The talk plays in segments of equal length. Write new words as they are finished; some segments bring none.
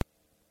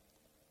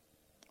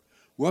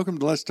Welcome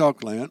to Let's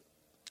Talk Land,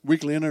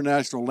 weekly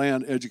international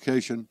land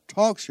education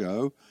talk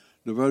show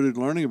devoted to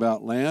learning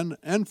about land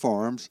and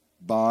farms,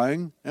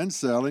 buying and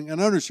selling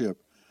and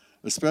ownership,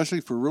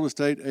 especially for real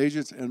estate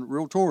agents and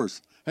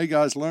realtors. Hey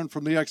guys, learn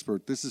from the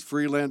expert. This is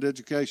free land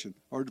education.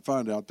 Hard to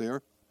find out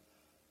there.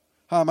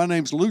 Hi, my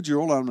name's Lou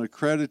Jewell. I'm an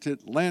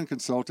accredited land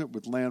consultant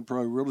with Land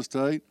Pro Real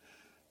Estate,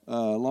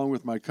 along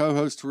with my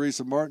co-host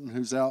Teresa Martin,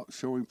 who's out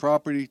showing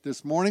property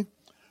this morning.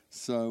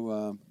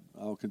 So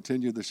I'll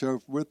continue the show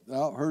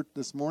without her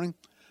this morning.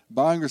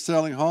 Buying or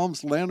selling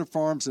homes, land or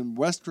farms in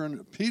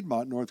western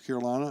Piedmont, North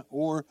Carolina,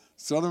 or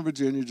southern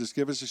Virginia, just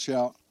give us a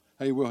shout.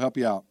 Hey, we'll help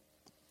you out.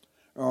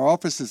 Our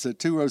office is at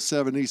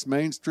 207 East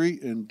Main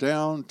Street in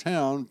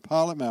downtown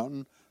Pilot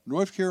Mountain,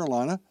 North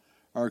Carolina.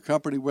 Our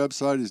company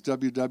website is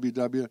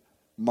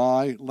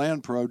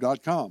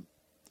www.mylandpro.com.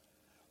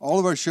 All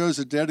of our shows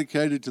are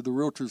dedicated to the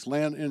Realtors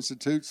Land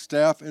Institute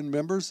staff and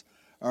members.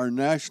 Our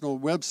national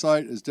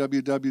website is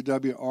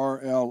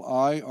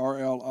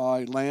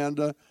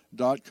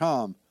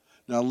www.rliland.com.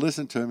 Now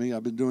listen to me.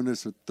 I've been doing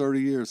this for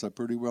 30 years. I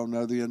pretty well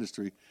know the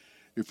industry.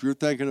 If you're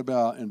thinking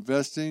about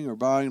investing or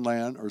buying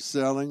land or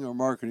selling or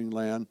marketing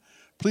land,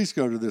 please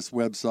go to this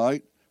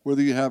website,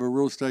 whether you have a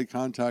real estate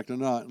contact or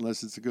not,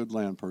 unless it's a good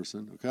land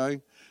person,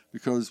 okay?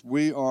 Because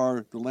we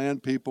are the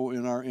land people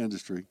in our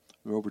industry.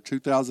 We're over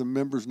 2,000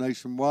 members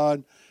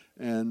nationwide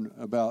and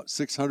about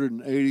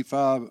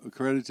 685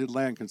 accredited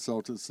land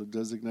consultants, a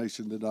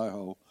designation that I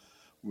hold.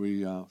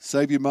 We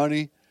save you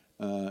money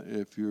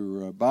if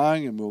you're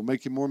buying, and we'll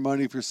make you more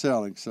money if you're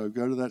selling. So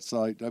go to that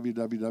site,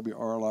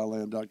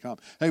 www.rliland.com.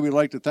 Hey, we'd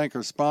like to thank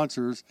our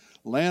sponsors,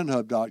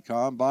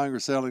 landhub.com, buying or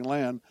selling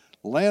land.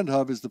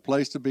 Landhub is the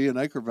place to be in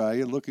Acre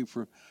Valley and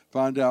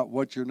find out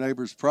what your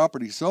neighbor's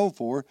property sold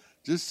for.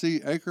 Just see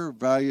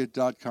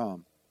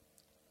acrevalue.com.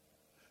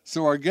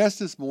 So our guest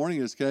this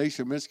morning is Kay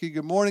Szymanski.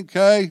 Good morning,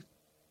 Kay.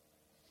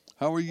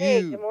 How are you?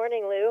 Hey, good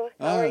morning, Lou.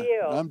 How are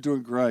you? I'm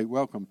doing great.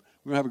 Welcome.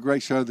 We're going to have a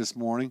great show this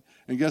morning.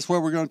 And guess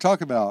what we're going to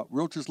talk about?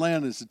 Realtors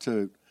Land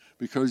Institute,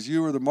 because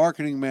you are the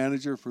marketing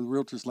manager for the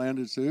Realtors Land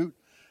Institute.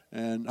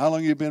 And how long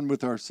have you been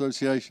with our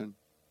association?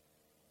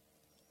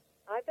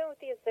 I've been with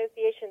the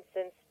association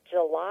since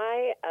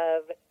July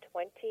of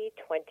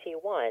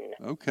 2021.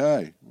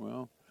 Okay.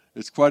 Well,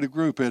 it's quite a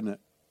group, isn't it?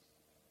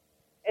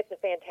 It's a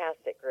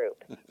fantastic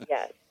group.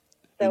 Yes.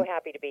 So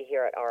happy to be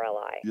here at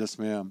RLI. Yes,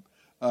 ma'am.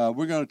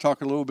 We're going to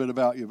talk a little bit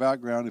about your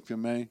background, if you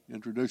may,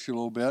 introduce you a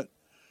little bit.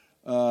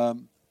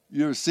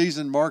 You're a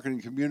seasoned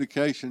marketing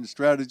communication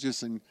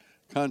strategist and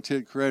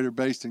content creator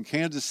based in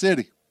Kansas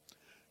City.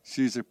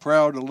 She's a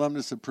proud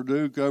alumnus of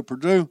Purdue, Go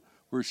Purdue,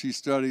 where she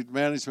studied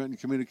management and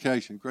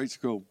communication. Great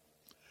school.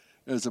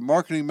 As a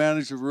marketing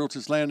manager of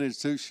Realtors Land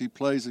Institute, she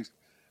plays a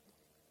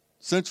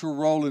central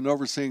role in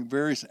overseeing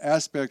various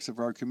aspects of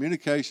our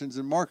communications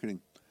and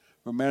marketing,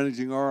 from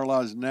managing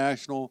RLI's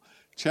national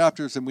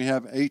chapters, and we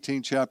have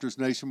 18 chapters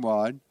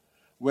nationwide,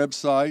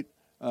 website,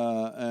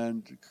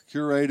 and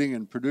curating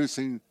and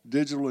producing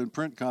digital and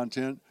print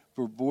content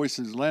for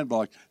Voices Land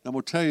Blog. And I'm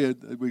going to tell you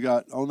that we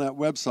got on that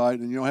website,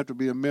 and you don't have to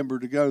be a member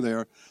to go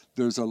there,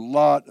 there's a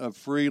lot of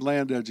free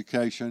land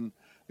education,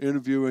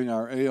 interviewing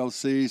our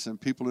ALCs and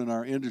people in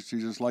our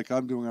industry, just like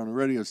I'm doing on a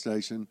radio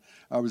station.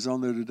 I was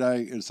on there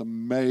today. It's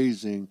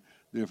amazing,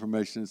 the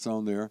information that's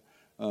on there.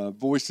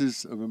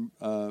 Voices of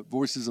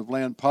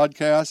Land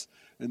podcast,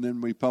 and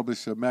then we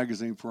publish a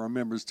magazine for our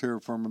members, Terra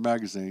Firma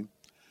Magazine.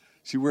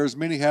 She wears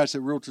many hats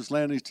at Realtors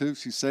Land Institute.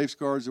 She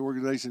safeguards the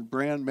organization's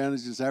brand,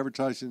 manages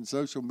advertising and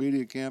social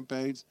media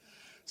campaigns,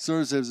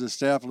 serves as a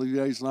staff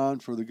liaison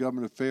for the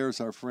government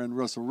affairs, our friend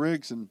Russell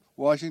Riggs in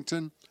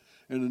Washington.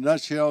 In a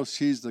nutshell,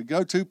 she's the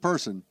go-to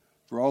person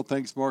for all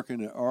things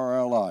marketing at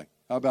RLI.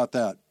 How about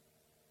that?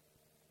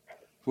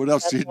 What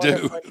else do you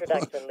do?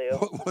 Introduction, Lou.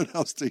 What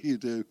else do you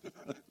do?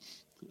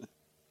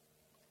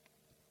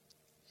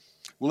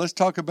 Well, let's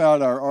talk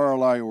about our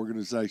RLI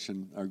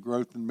organization, our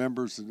growth in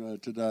members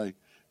today,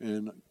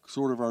 and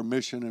sort of our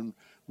mission and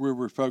where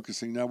we're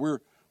focusing. Now,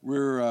 we're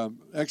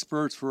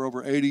experts for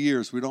over 80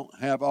 years. We don't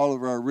have all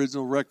of our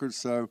original records,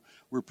 so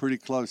we're pretty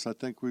close. I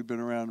think we've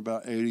been around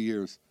about 80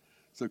 years.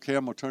 So,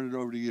 Cam, I'll turn it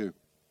over to you.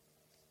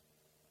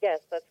 Yes,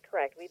 that's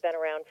correct. We've been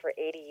around for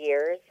 80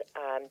 years,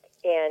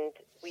 and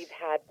we've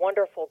had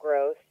wonderful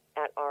growth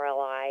at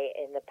RLI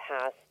in the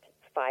past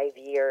 5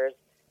 years.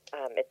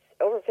 It's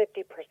over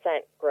 50%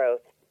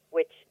 growth,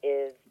 which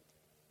is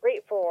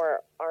great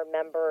for our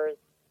members.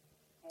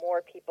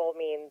 More people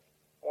means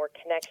more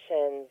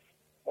connections,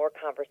 more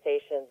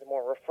conversations,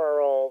 more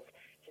referrals,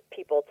 just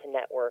people to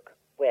network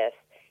with.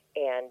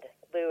 And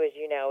Lou, as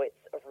you know,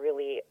 it's a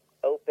really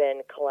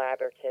open,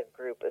 collaborative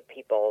group of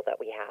people that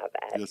we have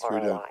at RLI.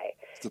 We do.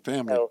 It's a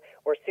family. So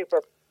we're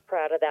super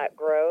proud of that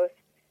growth.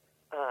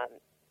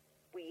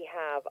 We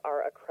have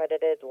our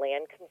accredited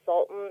land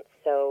consultant,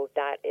 so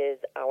that is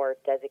our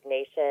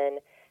designation.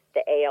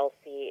 The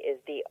ALC is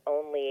the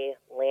only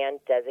land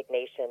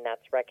designation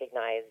that's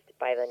recognized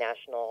by the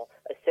National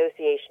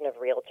Association of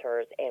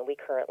Realtors, and we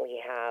currently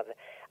have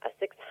a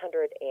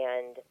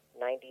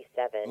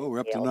 697. Oh, we're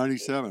up to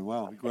 97.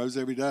 Wow, it grows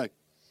every day.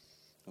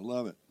 I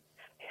love it.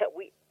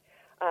 We,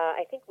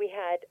 I think we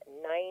had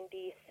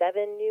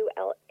 97 new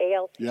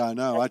ALCs. Yeah, I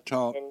know. In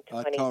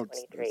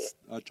 2023.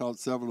 I taught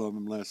several of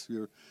them last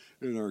year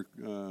in our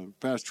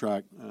fast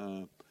track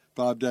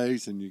 5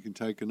 days, and you can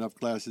take enough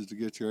classes to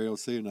get your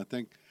ALC. And I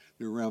think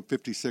there were around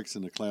 56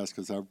 in the class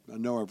because I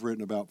know I've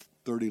written about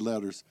 30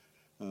 letters,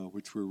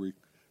 which we're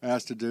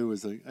asked to do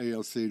as an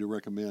ALC to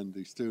recommend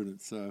the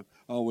students. So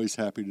always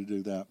happy to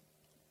do that.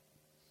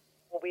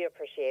 Well, we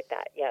appreciate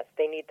that. Yes,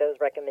 they need those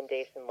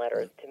recommendation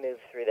letters to move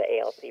through the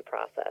ALC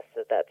process,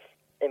 so that's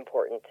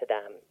important to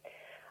them.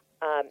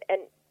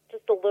 And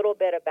just a little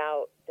bit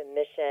about the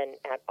mission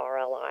at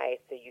RLI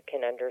so you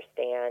can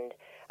understand,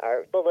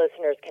 or the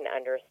listeners can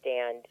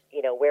understand,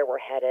 where we're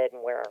headed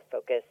and where our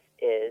focus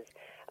is.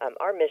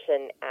 Our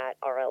mission at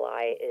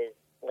RLI is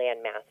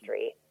land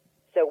mastery.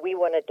 So we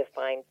want to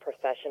define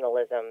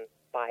professionalism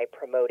by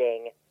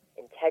promoting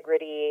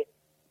integrity,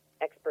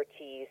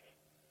 expertise,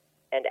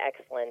 and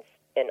excellence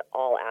in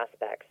all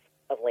aspects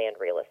of land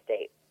real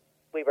estate.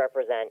 We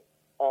represent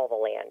all the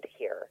land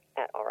here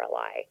at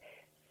RLI.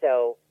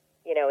 So,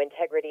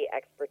 integrity,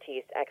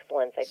 expertise,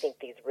 excellence, I think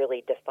these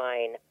really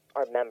define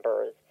our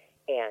members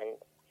and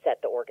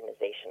set the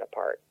organization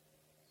apart.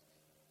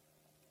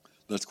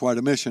 That's quite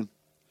a mission.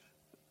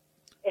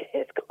 It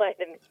is quite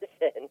a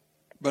mission.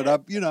 But,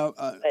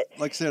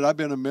 like I said, I've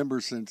been a member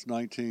since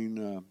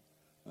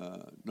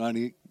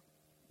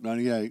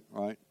 1998,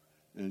 right?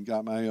 And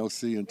got my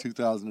ALC in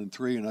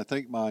 2003. And I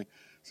think my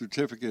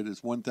certificate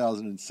is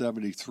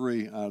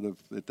 1,073 out of,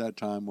 at that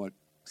time,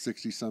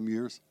 60-some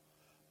years.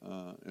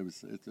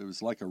 It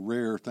was like a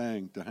rare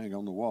thing to hang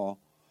on the wall.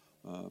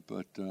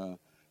 But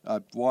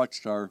I've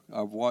watched our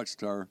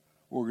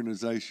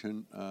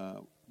organization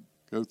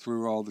go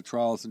through all the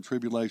trials and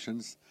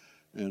tribulations,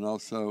 and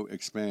also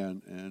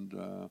expand. And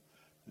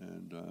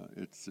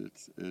it's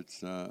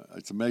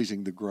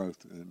amazing, the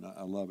growth, and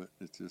I love it.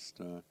 It's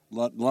just a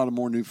lot of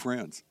more new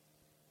friends.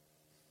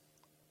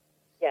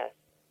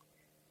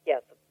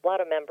 Yes, a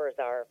lot of members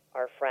are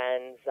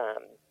friends.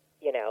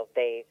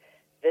 They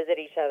visit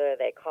each other,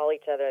 they call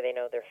each other, they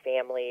know their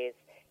families.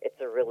 It's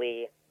a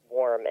really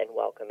warm and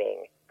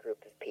welcoming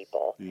group of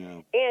people.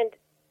 Yeah. And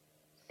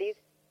these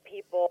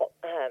people,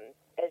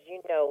 as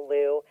you know,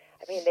 Lou,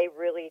 they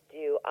really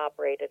do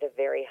operate at a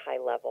very high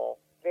level,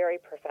 very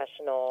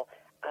professional.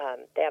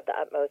 They have the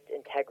utmost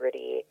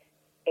integrity,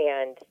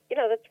 and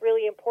that's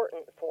really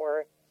important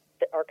for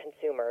our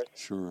consumers.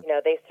 Sure.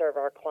 They serve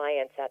our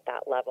clients at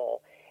that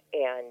level,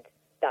 and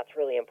that's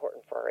really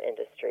important for our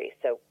industry.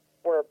 So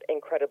we're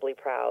incredibly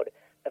proud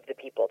of the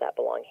people that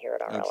belong here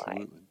at RLI.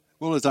 Absolutely.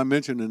 Well, as I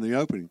mentioned in the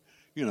opening,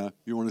 you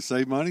want to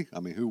save money?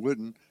 Who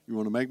wouldn't? You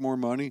want to make more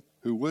money?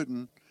 Who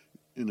wouldn't?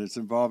 And it's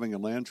involving a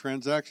land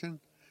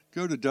transaction?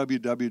 Go to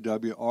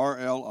www.rli,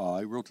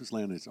 Realtors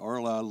Land, it's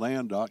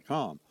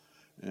rliland.com,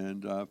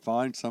 and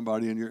find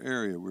somebody in your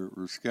area.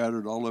 We're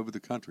scattered all over the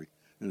country.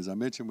 And as I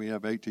mentioned, we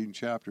have 18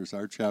 chapters.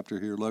 Our chapter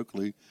here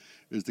locally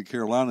is the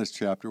Carolinas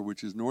chapter,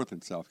 which is North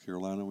and South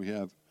Carolina. We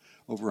have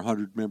over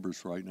 100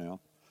 members right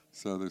now.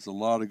 So there's a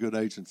lot of good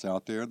agents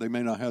out there. They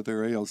may not have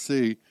their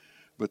ALC,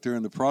 but they're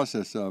in the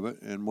process of it.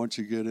 And once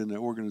you get in the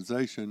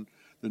organization,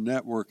 the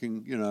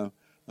networking,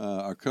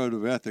 our code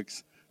of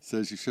ethics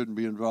says you shouldn't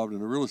be involved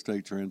in a real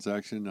estate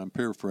transaction, I'm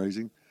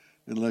paraphrasing,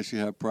 unless you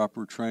have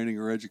proper training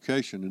or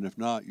education. And if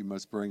not, you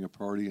must bring a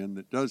party in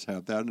that does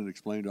have that and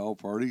explain to all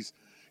parties,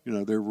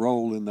 their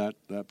role in that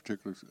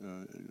particular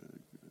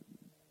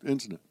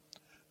incident.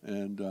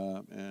 And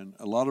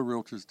a lot of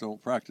realtors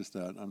don't practice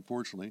that,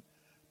 unfortunately.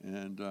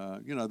 And,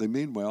 they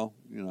mean well.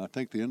 I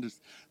think the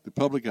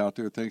public out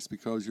there thinks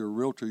because you're a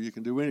realtor, you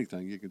can do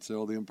anything. You can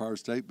sell the Empire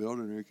State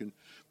Building, or you can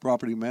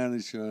property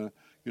manage,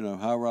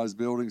 high-rise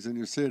buildings in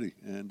your city.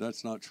 And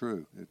that's not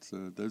true.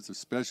 Those are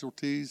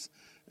specialties,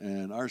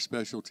 and our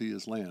specialty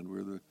is land.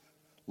 We're the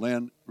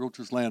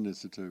Realtors Land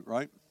Institute,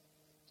 right?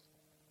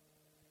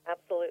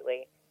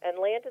 Absolutely. And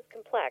land is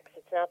complex.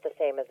 It's not the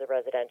same as a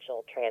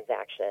residential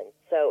transaction.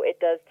 So it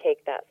does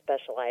take that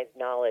specialized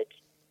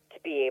knowledge to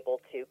be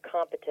able to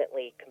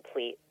competently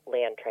complete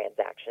land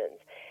transactions.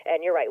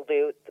 And you're right,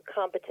 Lou, the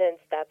competence,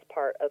 that's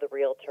part of the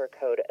Realtor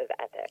Code of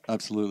Ethics.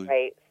 Absolutely.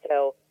 Right?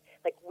 So,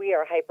 we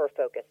are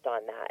hyper-focused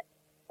on that.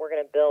 We're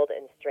going to build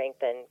and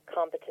strengthen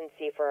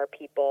competency for our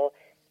people,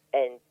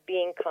 and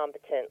being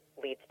competent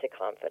leads to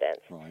confidence.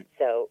 Right.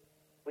 So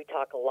we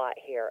talk a lot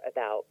here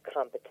about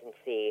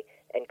competency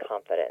and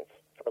confidence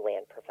for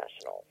land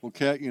professionals. Well,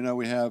 Kat,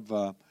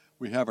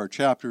 we have our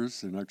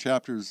chapters, and our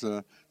chapters,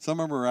 some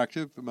of them are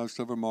active, but most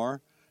of them are,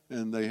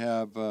 and they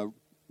have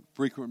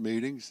frequent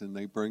meetings, and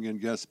they bring in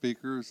guest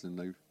speakers, and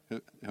they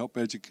help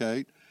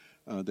educate.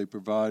 They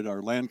provide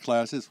our land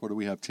classes. What do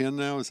we have, 10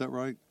 now? Is that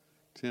right?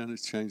 10?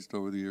 It's changed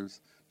over the years.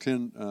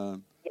 10.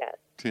 Yes.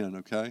 10,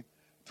 okay.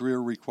 3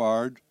 are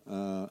required.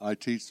 I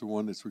teach the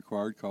one that's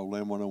required called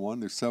Land 101.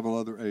 There's several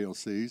other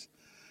ALCs.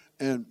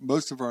 And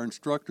most of our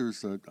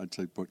instructors, I'd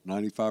say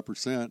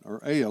 95%, are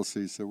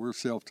ALCs, so we're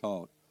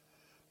self-taught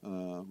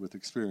with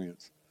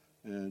experience.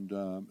 And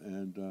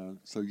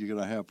so you're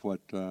going to have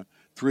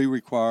 3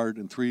 required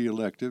and 3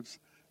 electives.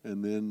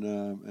 and then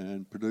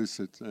and produce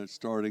it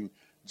starting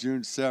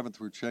June 7th.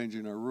 We're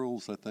changing our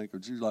rules, I think, or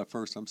July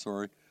 1st. I'm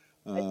sorry.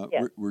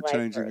 Yes, we're July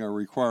changing 1st. our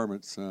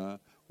requirements.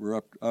 We're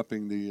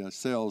upping the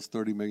sales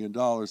 $30 million,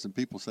 and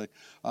people say,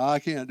 I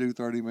can't do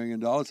 $30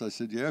 million. I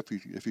said, yeah,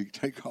 if you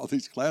take all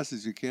these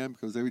classes, you can,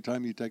 because every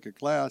time you take a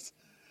class,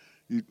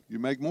 you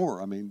make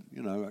more. I mean,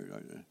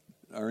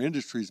 our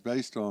industry is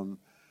based on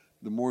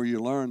the more you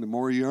learn, the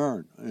more you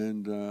earn,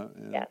 and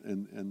Yes.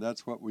 and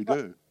that's what we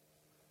do.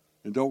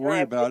 And don't worry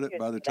about it.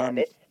 By the time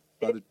it's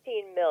 $15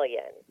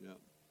 million, yeah,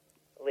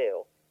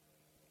 Lou.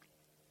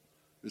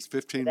 it's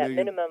 15 that million.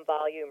 minimum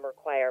volume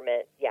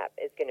requirement,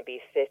 is going to be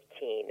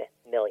 15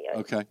 million.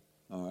 Okay,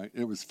 all right.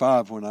 It was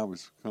 5 when I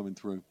was coming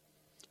through.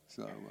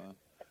 So.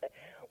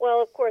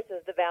 Well, of course,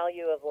 as the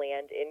value of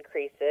land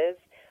increases,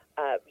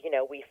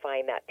 we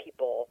find that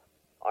people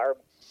are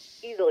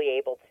easily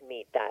able to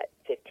meet that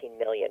 15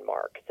 million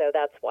mark. So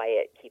that's why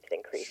it keeps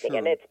increasing. Sure.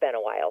 And it's been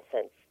a while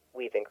since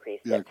we've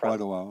increased it quite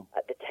from a while.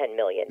 The 10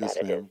 million Yes,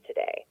 that it ma'am. is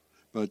today.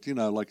 But,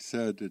 like I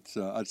said, it's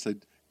I'd say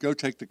go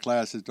take the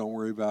classes. Don't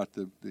worry about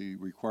the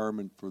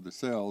requirement for the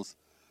sales.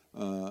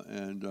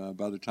 And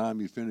by the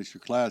time you finish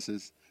your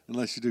classes,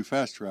 unless you do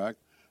fast track,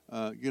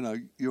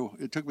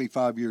 it took me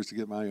 5 years to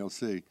get my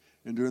LC.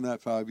 And during that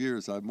 5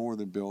 years, I've more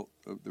than built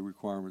the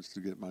requirements to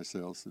get my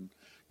sales. And,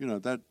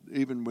 that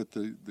even with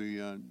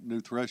the new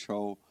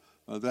threshold,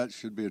 that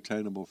should be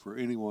attainable for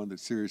anyone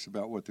that's serious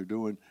about what they're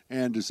doing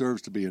and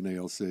deserves to be an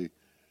ALC.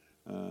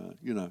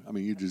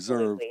 You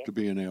deserve Absolutely. to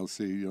be an ALC.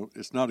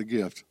 It's not a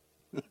gift.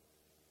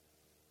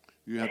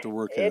 You have to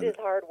work at it. It is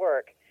hard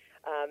work.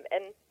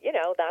 And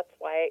that's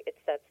why it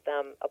sets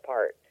them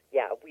apart.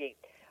 Yeah, we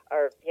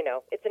are,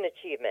 it's an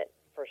achievement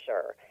for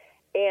sure.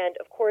 And,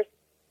 of course,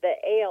 the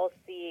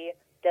ALC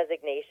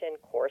designation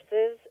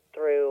courses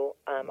through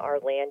our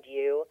Land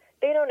U,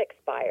 they don't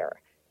expire.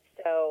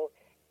 So,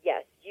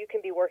 yes, you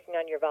can be working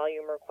on your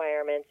volume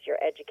requirements, your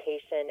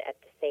education at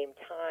the same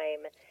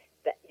time.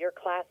 That your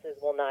classes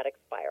will not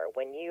expire.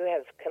 When you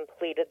have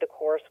completed the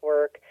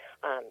coursework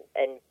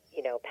and,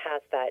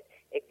 passed that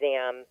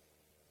exam,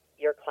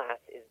 your class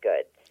is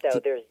good. So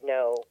there's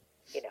no,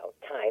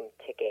 time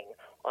ticking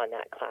on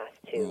that class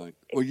to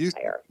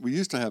expire. We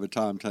used to have a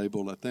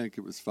timetable. I think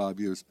it was 5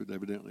 years, but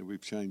evidently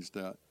we've changed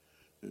that.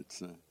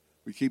 It's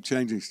we keep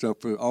changing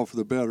stuff all for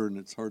the better, and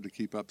it's hard to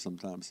keep up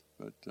sometimes.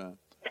 But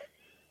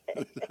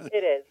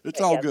it is.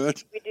 It's all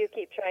good. We do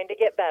keep trying to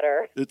get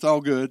better. It's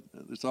all good.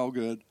 It's all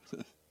good.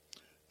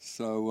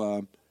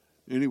 So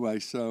anyway,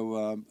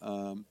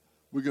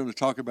 we're going to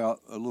talk about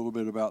a little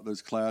bit about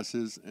those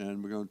classes,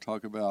 and we're going to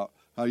talk about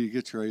how you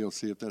get your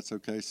ALC, if that's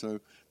okay.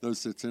 So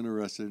those that's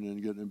interested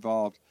in getting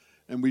involved.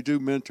 And we do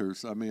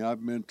mentors. I mean, I've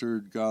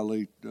mentored,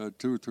 200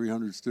 or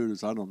 300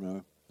 students. I don't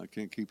know. I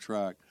can't keep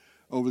track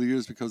over the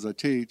years because I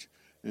teach.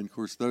 And, of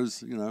course,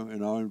 those,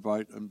 and I'll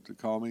invite them to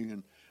call me.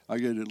 And I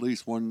get at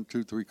least 1,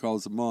 2, 3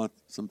 calls a month,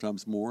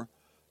 sometimes more.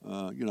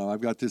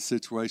 I've got this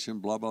situation,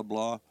 blah, blah,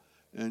 blah.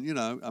 And,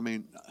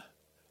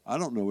 I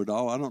don't know it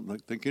all. I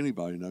don't think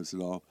anybody knows it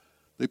all.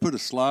 They put a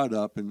slide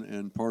up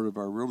in part of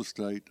our real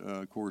estate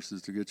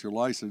courses to get your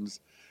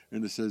license,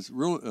 and it says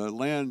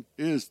land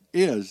is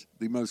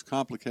the most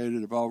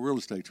complicated of all real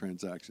estate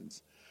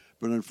transactions.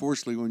 But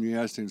unfortunately, when you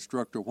ask the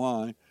instructor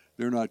why,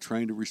 they're not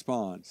trained to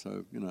respond.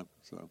 So,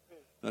 so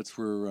that's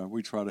where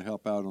we try to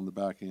help out on the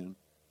back end.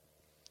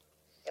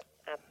 Yep,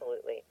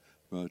 absolutely.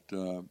 But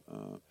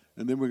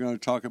and then we're going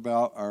to talk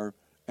about our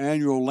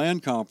annual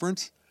land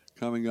conference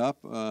coming up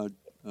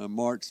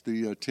March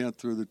the 10th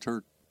through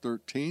the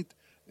 13th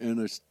in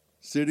a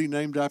city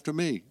named after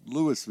me,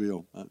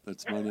 Louisville.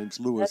 That's my name's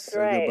Louis. That's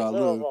right, Lou.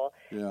 Louisville.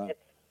 Yeah. It's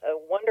a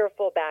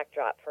wonderful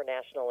backdrop for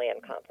National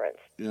Land Conference.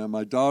 Yeah,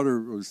 my daughter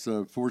was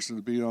fortunate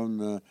to be on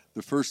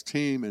the first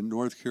team in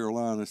North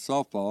Carolina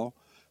softball,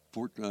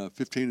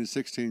 15 and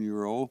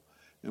 16-year-old.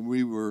 And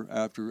we were,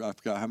 after I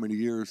forgot how many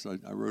years,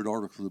 I wrote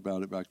articles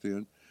about it back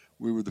then.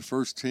 We were the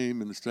first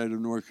team in the state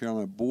of North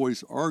Carolina,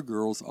 boys or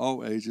girls,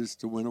 all ages,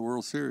 to win a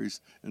World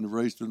Series and to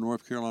raise the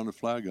North Carolina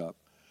flag up.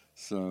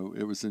 So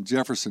it was in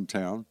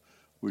Jeffersontown,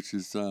 which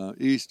is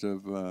east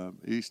of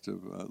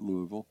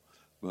Louisville.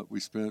 But we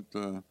spent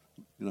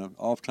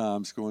off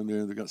times going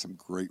there. They got some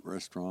great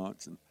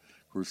restaurants, and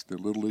of course the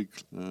Little League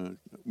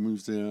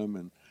Museum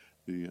and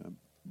the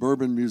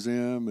Bourbon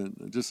Museum,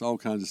 and just all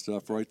kinds of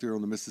stuff right there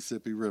on the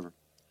Mississippi River.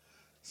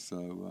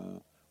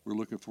 So we're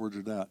looking forward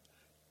to that.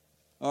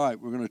 All right,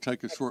 we're going to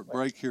take a short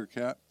break here,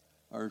 Kat.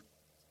 Our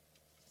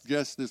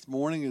guest this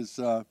morning is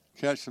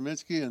Kat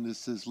Szymanski, and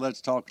this is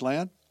Let's Talk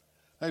Land.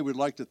 Hey, we'd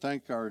like to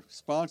thank our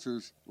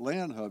sponsors,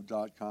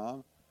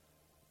 landhub.com.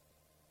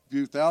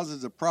 View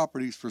thousands of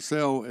properties for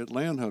sale at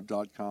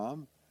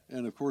landhub.com.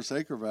 And, of course,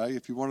 Acre Value.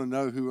 If you want to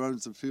know who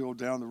owns the field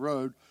down the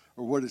road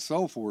or what it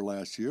sold for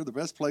last year, the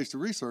best place to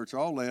research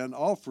all land,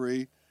 all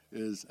free,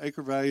 is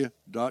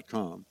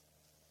acrevalue.com.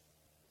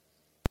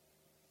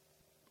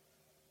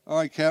 All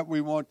right, Kat,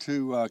 we want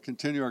to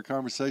continue our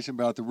conversation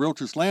about the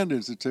Realtors Land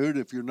Institute.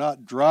 If you're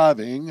not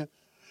driving,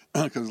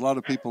 because a lot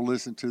of people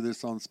listen to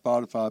this on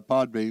Spotify,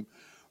 Podbean,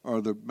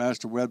 or the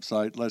master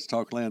website,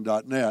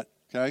 letstalkland.net,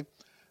 okay?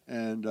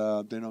 And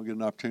they don't get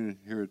an opportunity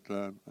to hear it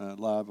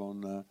live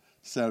on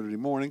Saturday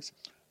mornings.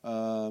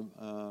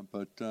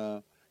 But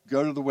go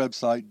to the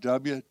website,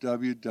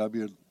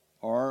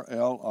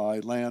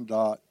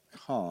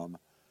 www.rliland.com.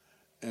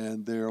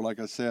 And there, like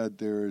I said,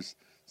 there's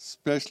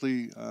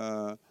especially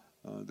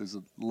there's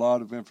a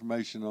lot of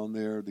information on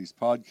there, these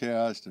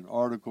podcasts and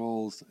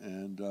articles,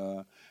 and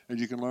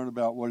you can learn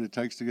about what it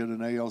takes to get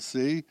an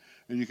ALC,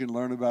 and you can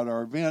learn about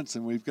our events.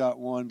 And we've got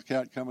one,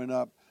 Kat, coming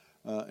up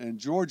in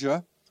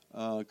Georgia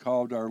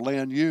called our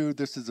Land U.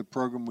 This is a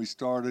program we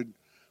started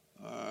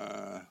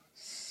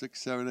 6,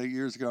 7, 8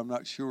 years ago. I'm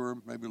not sure,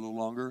 maybe a little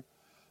longer,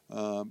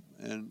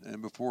 and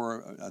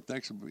before, I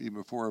think even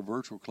before our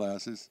virtual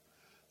classes.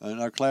 And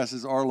our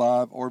classes are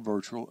live or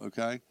virtual,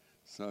 okay?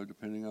 So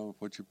depending on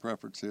what your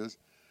preference is.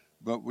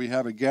 But we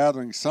have a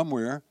gathering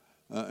somewhere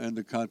in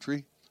the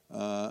country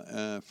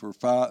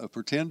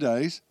for 10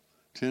 days,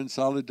 10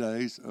 solid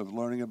days of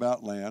learning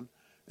about land.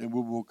 And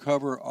we will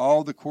cover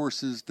all the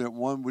courses that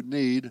one would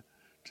need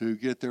to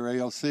get their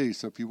ALC.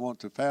 So if you want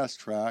to fast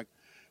track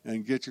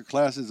and get your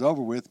classes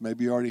over with,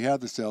 maybe you already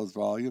have the sales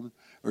volume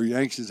or you're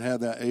anxious to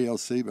have that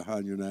ALC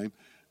behind your name.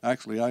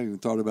 Actually, I even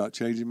thought about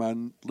changing my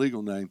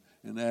legal name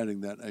and adding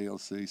that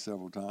ALC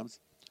several times.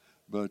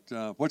 But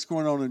what's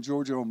going on in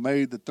Georgia on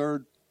May the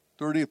 3rd,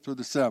 30th through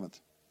the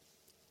 7th?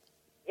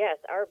 Yes,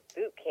 our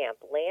boot camp,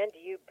 Land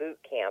U Boot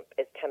Camp,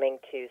 is coming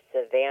to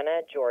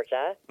Savannah,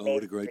 Georgia, May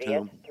what a great 30th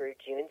time. through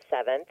June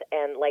 7th.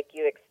 And like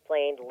you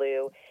explained,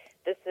 Lou,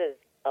 this is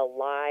a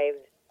live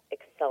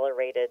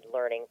accelerated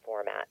learning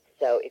format.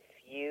 So if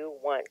you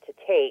want to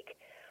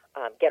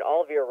get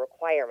all of your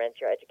requirements,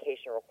 your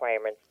education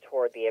requirements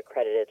toward the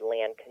accredited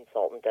land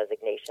consultant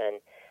designation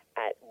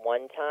at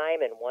one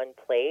time and one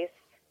place,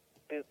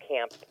 boot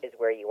camp is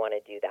where you want to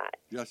do that.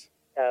 Yes.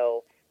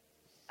 So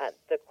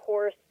the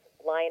course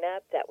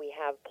lineup that we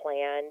have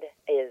planned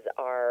is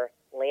our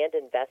land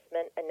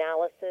investment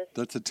analysis.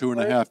 That's a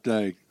 2.5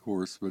 day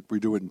course, but we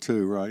do it in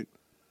 2, right?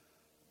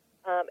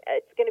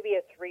 It's going to be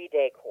a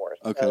 3-day course.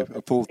 Okay, so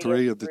a full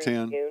 3 of the through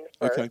 10. June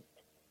 1st. Okay.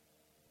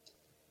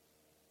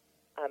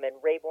 And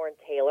Rayborn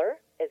Taylor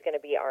is going to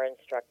be our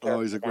instructor.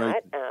 Oh, he's a for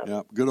great,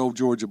 that. good old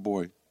Georgia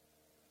boy.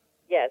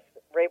 Yes,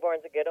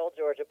 Rayborn's a good old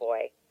Georgia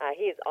boy.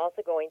 He is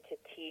also going to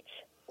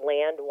teach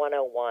Land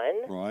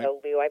 101. Right. So,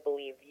 Lou, I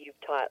believe you've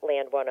taught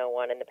Land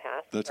 101 in the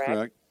past, That's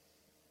correct?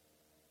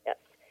 Yes.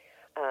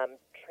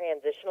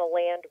 Transitional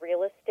land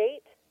real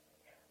estate,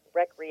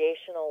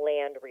 recreational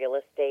land real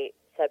estate,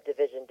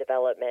 subdivision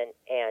development,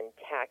 and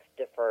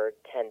tax-deferred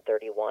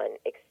 1031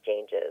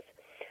 exchanges.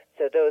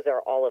 So those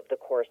are all of the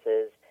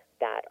courses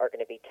that are going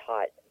to be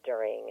taught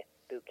during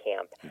boot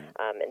camp.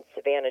 In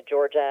Savannah,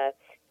 Georgia,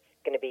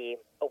 it's going to be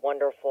a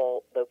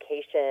wonderful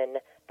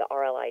location. The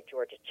RLI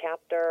Georgia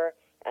chapter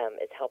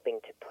is helping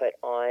to put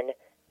on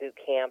boot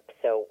camp,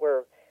 so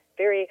we're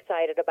very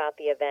excited about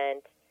the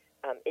event.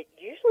 It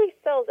usually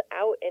sells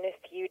out in a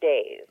few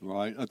days.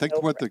 Right. I think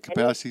the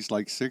capacity is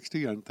like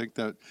 60. I think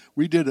that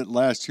we did it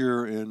last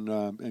year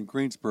in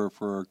Greensboro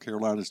for our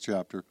Carolinas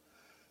chapter.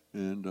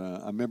 And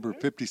I remember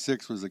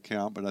 56 was the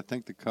count, but I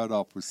think the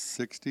cutoff was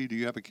 60. Do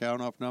you have a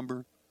count-off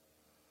number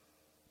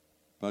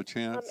by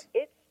chance?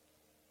 It's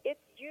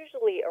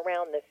usually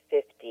around the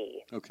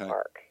 50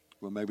 mark.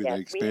 Well, maybe yes, they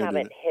expanded we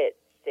haven't hit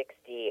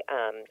 60,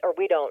 or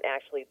we don't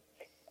actually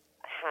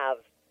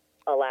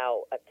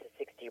allow up to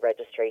 60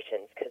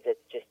 registrations because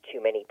it's just too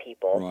many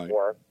people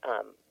for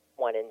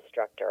one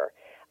instructor.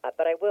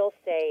 But I will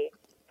say,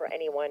 for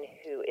anyone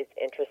who is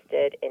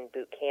interested in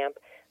boot camp,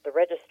 the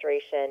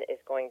registration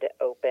is going to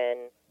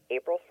open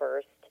April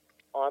 1st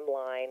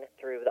online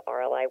through the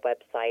RLI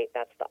website.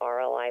 That's the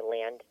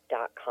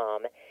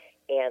rliland.com.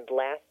 And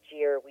last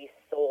year we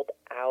sold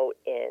out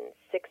in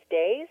 6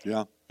 days.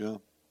 Yeah.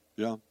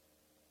 So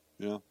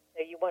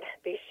you want to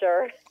be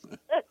sure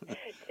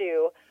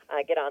to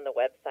get on the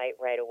website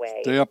right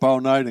away. Stay up all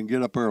night and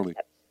get up early.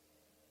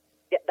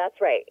 Yeah,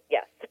 that's right,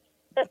 yes.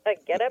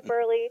 Get up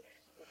early,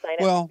 sign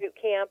up for boot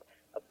camp.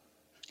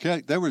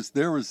 Okay, there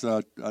was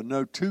I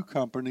know 2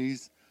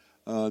 companies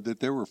that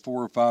there were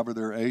 4 or 5 of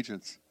their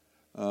agents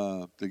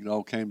that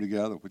all came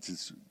together, which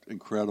is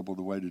incredible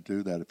the way to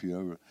do that if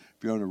you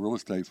own a real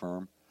estate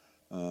firm.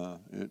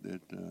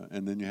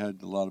 And then you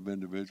had a lot of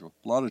individuals,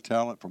 a lot of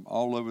talent from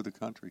all over the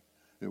country.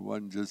 It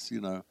wasn't just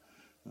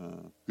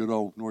good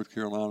old North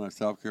Carolina,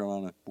 South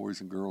Carolina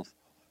boys and girls.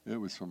 It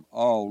was from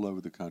all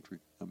over the country.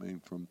 I mean,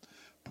 from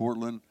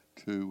Portland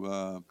to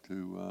I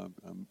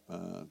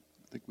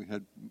think we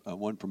had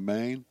one from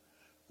Maine,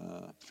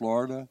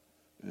 Florida,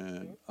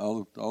 and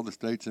all the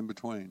states in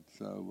between.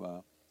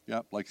 So,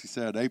 like she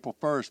said, April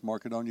 1st,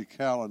 mark it on your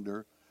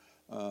calendar.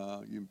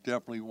 You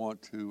definitely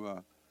want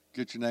to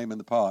get your name in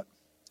the pot,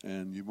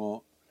 and you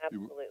won't.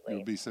 Absolutely.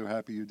 You'll be so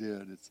happy you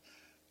did.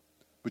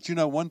 But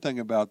one thing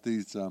about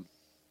these, the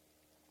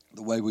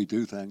way we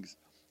do things,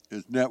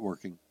 is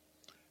networking.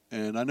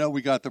 And I know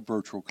we got the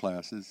virtual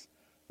classes,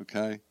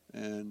 okay,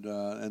 and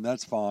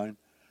that's fine.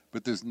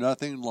 But there's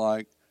nothing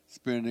like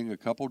spending a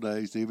couple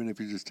days, even if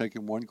you're just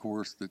taking one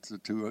course that's a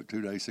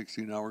two-day,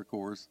 16-hour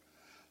course.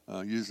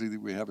 Usually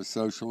we have a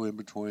social in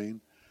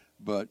between,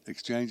 but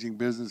exchanging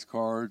business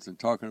cards and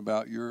talking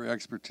about your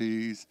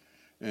expertise.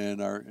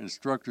 And our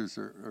instructors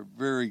are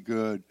very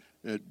good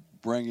at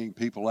bringing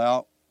people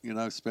out,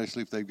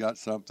 especially if they've got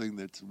something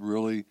that's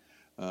really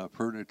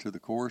pertinent to the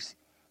course.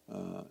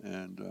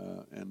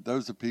 And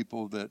those are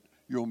people that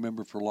you'll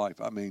remember for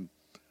life. I mean,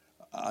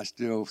 I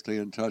still stay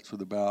in touch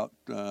with about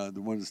the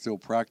ones that still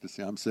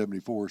practicing. I'm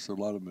 74, so a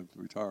lot of them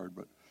have retired.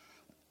 But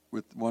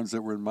with ones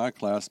that were in my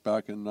class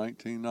back in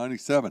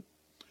 1997,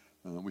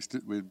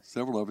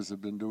 several of us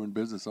have been doing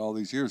business all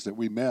these years that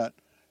we met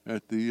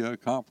at the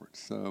conference.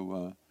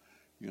 So,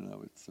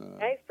 it's...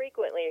 I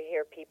frequently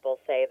hear people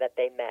say that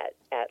they met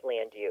at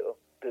Land U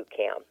boot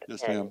camp.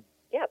 Yes, ma'am.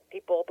 Yeah,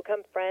 people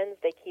become friends.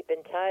 They keep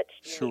in touch.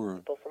 Sure.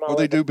 People from all well,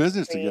 they over do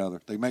business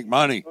together. They make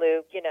money.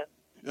 Luke,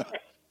 Yeah.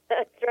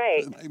 That's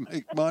right. They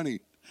make money.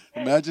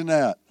 Imagine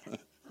that.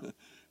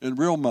 And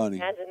real money.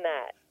 Imagine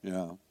that.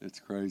 Yeah, it's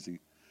crazy.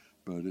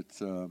 But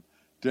it's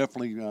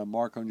definitely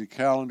mark on your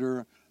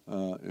calendar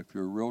if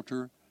you're a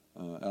realtor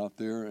out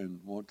there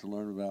and want to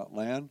learn about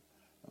land.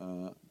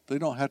 They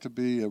don't have to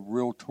be a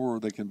realtor.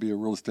 They can be a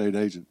real estate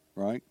agent,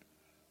 right?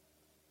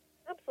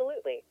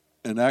 Absolutely.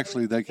 And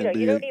actually they can be...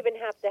 You don't even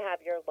have to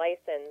have your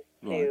license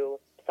to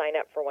sign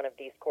up for one of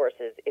these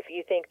courses. If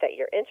you think that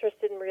you're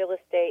interested in real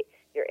estate,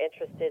 you're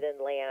interested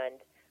in land,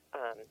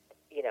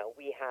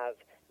 we have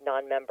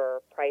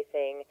non-member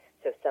pricing,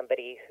 so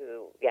somebody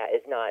who,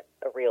 is not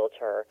a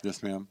realtor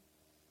Yes, ma'am.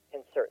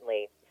 can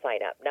certainly sign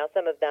up. Now,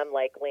 some of them,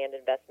 like land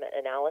investment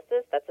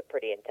analysis, that's a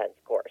pretty intense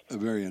course.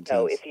 Very intense.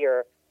 So if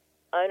you're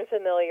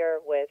unfamiliar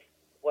with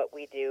what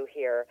we do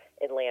here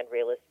in land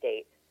real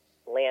estate,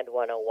 Land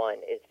 101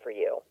 is for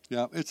you.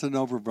 Yeah, it's an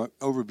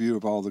overview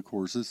of all the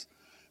courses,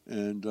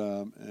 and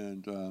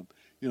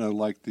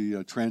like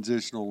the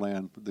transitional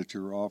land that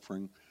you're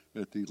offering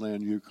at the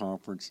Land U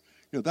conference.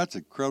 That's an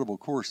incredible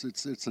course.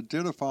 It's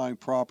identifying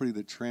property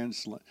that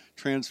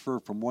transfer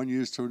from one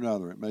use to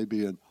another. It may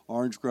be an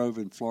orange grove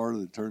in Florida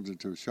that turns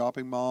into a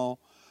shopping mall,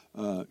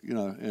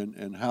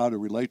 and how to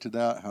relate to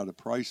that, how to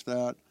price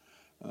that.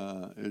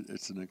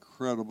 It's an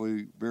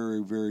incredibly,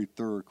 very, very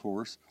thorough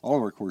course. All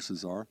of our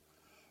courses are.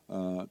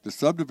 The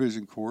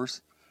subdivision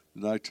course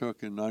that I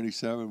took in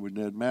 97 with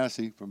Ned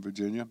Massey from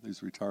Virginia,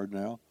 he's retired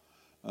now.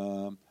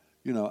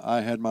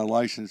 I had my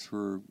license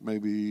for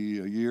maybe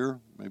a year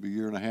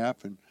and a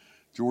half, and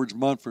George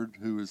Munford,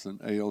 who is an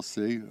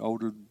ALC,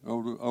 older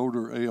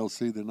ALC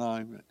than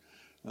I,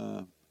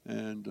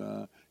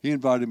 and he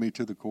invited me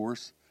to the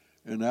course.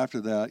 And after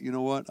that, you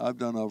know what? I've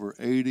done over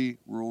 80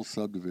 rural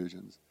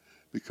subdivisions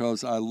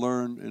because I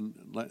learned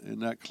in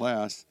that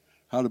class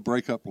how to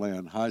break up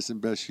land, highest and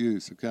best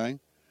use, okay?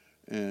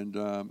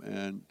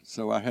 And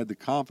so I had the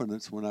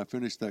confidence when I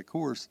finished that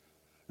course,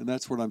 and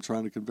that's what I'm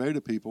trying to convey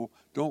to people.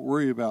 Don't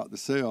worry about the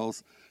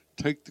sales.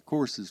 Take the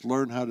courses.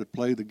 Learn how to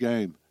play the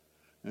game.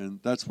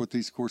 And that's what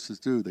these courses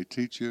do. They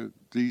teach you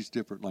these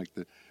different, like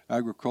the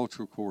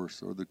agricultural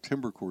course or the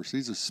timber course.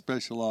 These are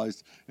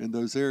specialized in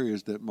those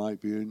areas that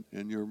might be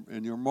in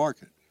your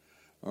market.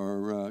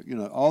 Or,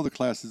 all the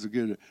classes are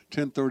good.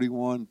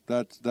 1031,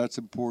 that's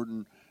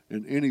important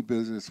in any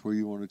business where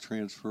you want to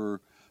transfer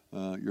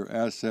your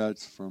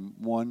assets from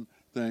one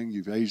thing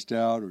you've aged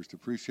out or it's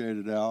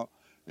depreciated out,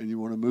 and you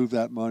want to move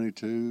that money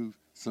to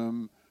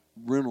some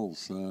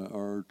rentals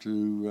or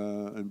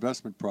to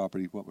investment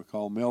property, what we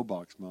call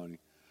mailbox money.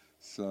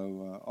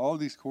 So all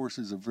these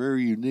courses are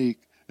very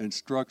unique and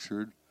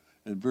structured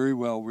and very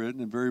well written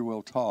and very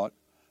well taught.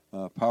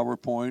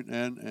 PowerPoint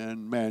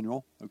and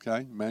manual,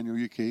 okay? Manual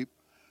you keep,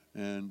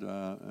 and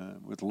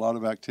with a lot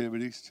of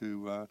activities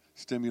to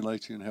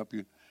stimulate you and help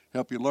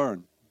you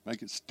learn,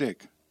 make it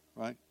stick,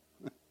 right?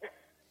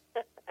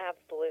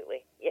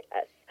 Absolutely, yes.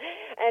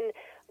 And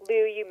Lou,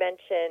 you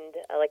mentioned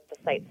like the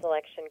site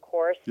selection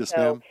course. Yes,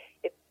 ma'am.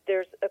 If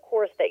there's a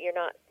course that you're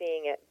not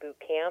seeing at boot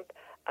camp,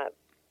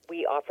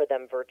 we offer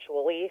them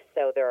virtually,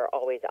 so there are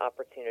always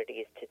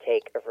opportunities to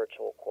take a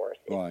virtual course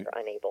if you're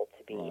unable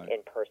to be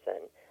in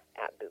person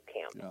at boot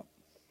camp. Yeah.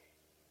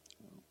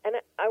 And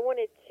I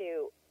wanted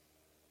to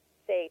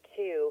say,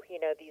 too,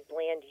 these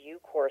Land U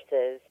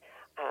courses,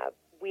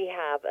 we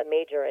have a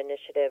major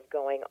initiative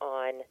going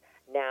on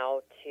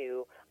now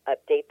to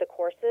update the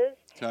courses.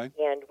 Okay.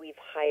 And we've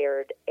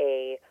hired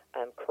a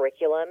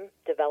curriculum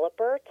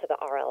developer to the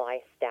RLI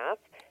staff.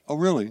 Oh,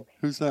 really?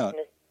 Who's that?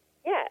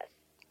 Yes.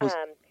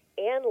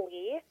 Ann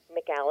Lee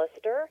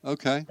McAllister.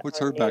 Okay. What's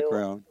her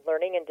background?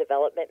 Learning and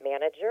development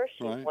manager.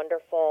 She's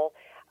wonderful.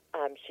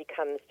 She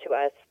comes to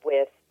us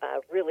with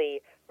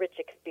really rich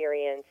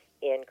experience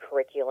in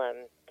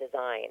curriculum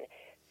design.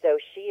 So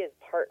she is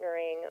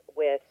partnering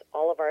with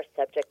all of our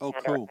subject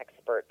matter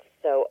experts.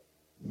 So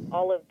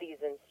all of these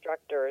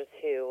instructors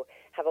who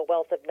have a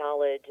wealth of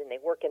knowledge and they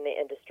work in the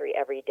industry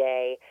every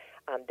day,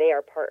 they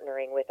are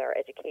partnering with our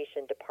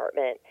education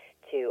department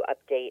to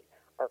update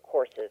our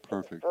courses.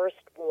 Perfect. The first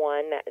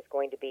one that is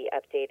going to be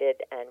updated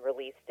and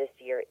released this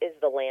year is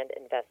the land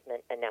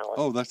investment analysis.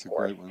 Oh, that's a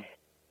course. great one.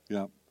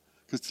 Yeah.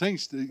 because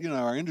things,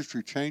 our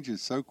industry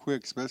changes so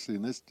quick, especially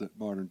in this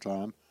modern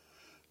time.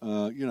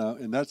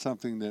 And that's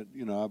something that,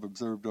 I've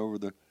observed over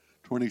the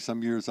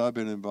 20-some years I've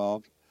been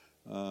involved,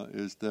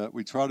 is that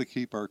we try to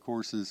keep our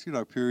courses,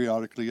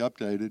 periodically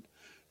updated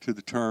to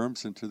the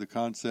terms and to the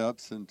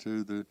concepts and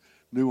to the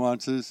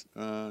nuances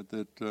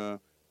that,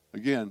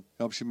 again,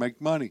 helps you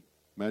make money.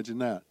 Imagine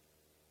that.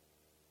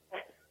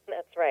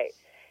 That's right.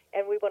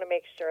 And we want to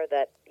make sure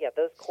that,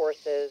 those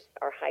courses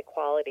are high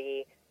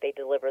quality, they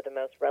deliver the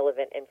most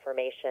relevant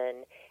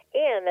information,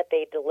 and that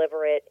they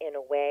deliver it in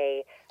a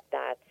way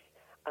that's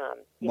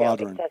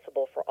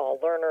accessible for all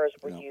learners.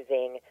 We're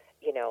using,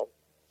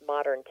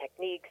 modern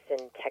techniques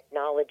and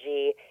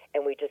technology,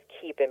 and we just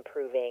keep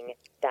improving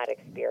that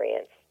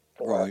experience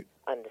for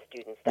the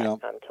students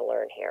that come to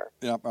learn here.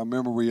 Yeah, I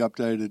remember we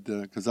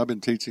updated, because I've been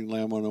teaching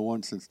Land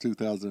 101 since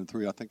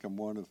 2003. I think I'm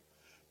one of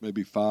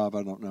maybe 5,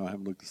 I don't know, I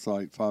haven't looked at the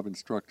site, 5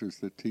 instructors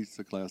that teach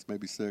the class,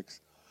 maybe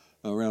 6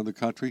 around the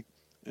country.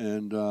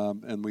 And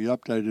we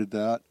updated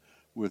that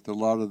with a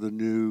lot of the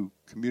new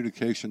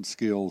communication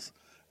skills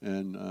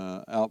and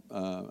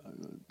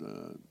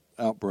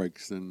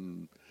outbreaks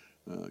and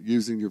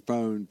using your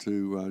phone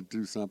to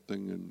do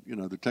something,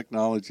 and the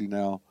technology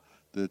now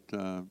that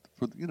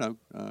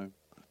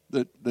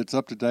that's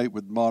up to date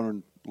with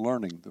modern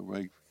learning, the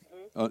way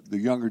the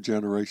younger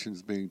generation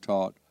is being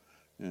taught,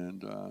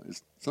 and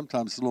it's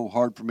sometimes a little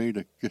hard for me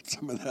to get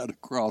some of that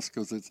across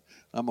because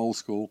I'm old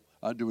school.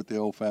 I do it the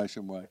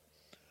old-fashioned way,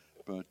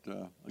 but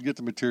I get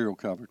the material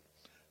covered,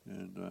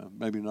 and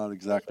maybe not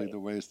exactly the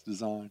way it's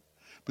designed.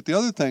 But the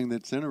other thing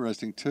that's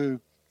interesting too,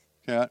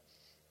 Kat,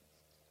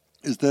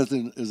 is that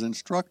as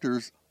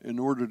instructors, in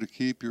order to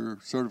keep your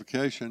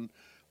certification,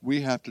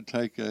 we have to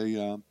take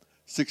a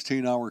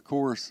 16-hour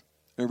course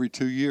every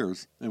 2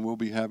 years, and we'll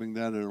be having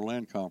that at our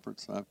land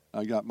conference.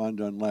 I got mine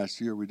done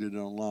last year. We did it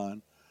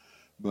online,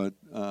 but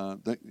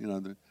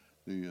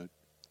the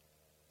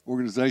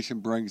organization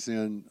brings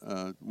in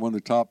one of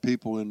the top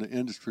people in the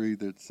industry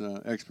that's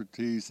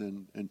expertise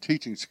in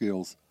teaching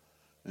skills,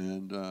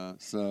 and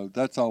so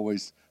that's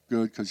always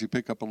good because you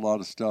pick up a lot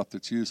of stuff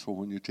that's useful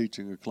when you're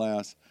teaching a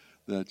class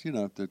that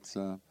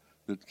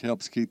that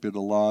helps keep it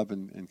alive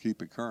and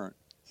keep it current.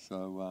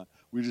 So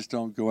we just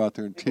don't go out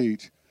there and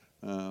teach.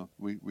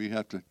 We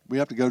have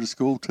to go to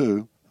school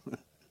too.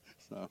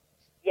 So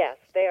yes,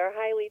 they are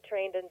highly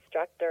trained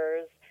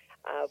instructors.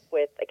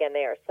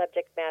 They are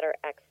subject matter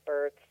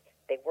experts.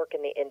 They work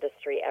in the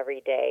industry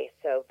every day,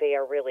 so they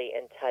are really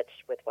in touch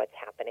with what's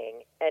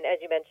happening. And as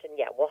you mentioned,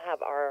 we'll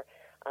have our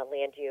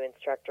Land U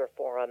Instructor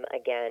Forum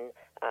again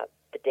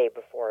the day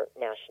before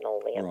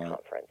National Land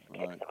Conference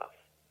kicks off.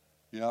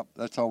 Yeah,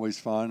 that's always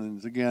fun.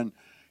 And again,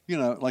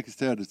 like I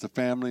said, it's a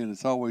family, and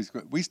it's always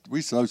great.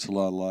 We socialize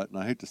a lot, and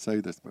I hate to say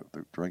this, but they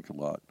drink a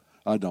lot.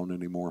 I don't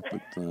anymore,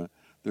 but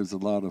there's a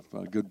lot of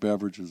good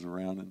beverages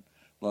around and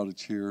a lot of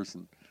cheers.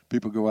 And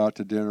people go out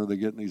to dinner. They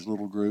get in these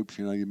little groups.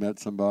 You met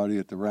somebody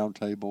at the round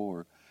table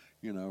or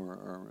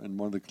in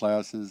one of the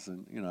classes,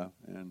 and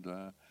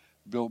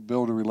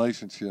build a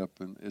relationship.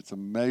 And it's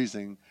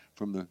amazing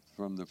from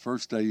the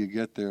first day you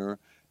get there.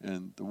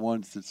 And the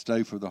ones that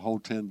stay for the whole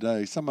 10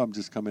 days, some of them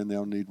just come in,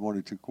 they'll need 1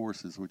 or 2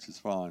 courses, which is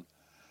fine.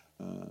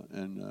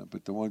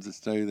 But the ones that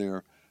stay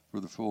there for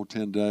the full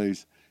 10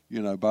 days,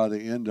 by the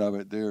end of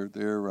it, their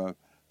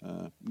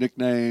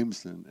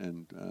nicknames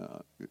and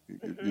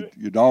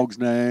your dog's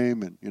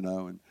name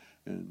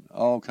and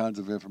all kinds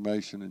of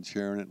information, and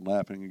sharing it and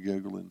laughing and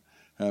giggling,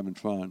 having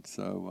fun.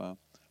 So,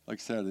 like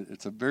I said,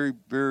 it's a very,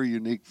 very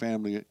unique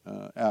family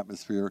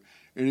atmosphere.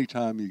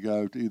 Anytime you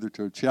go either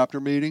to a chapter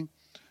meeting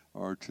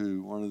or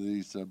to one of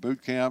these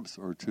boot camps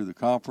or to the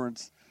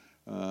conference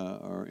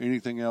or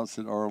anything else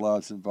that RLI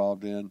is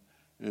involved in,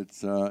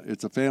 it's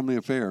a family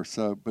affair.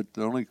 So, but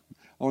the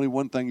only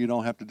one thing you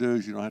don't have to do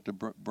is you don't have to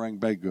bring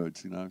baked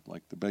goods,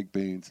 like the baked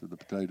beans or the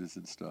potatoes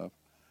and stuff.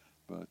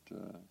 But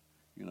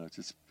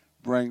just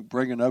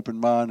bring an open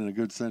mind and a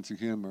good sense of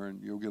humor,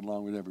 and you'll get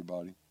along with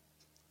everybody.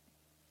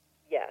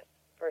 Yes,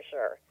 for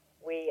sure.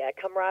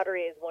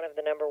 Camaraderie is one of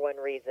the number one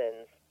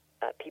reasons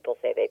people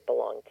say they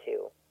belong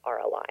to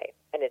RLI,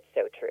 and it's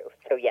so true.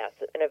 So yes,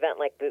 an event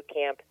like boot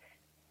camp,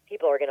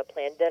 people are going to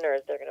plan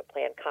dinners, they're going to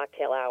plan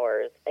cocktail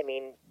hours. I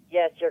mean,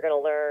 yes, you're going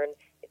to learn.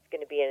 It's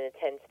going to be an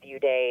intense few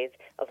days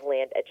of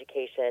land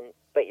education,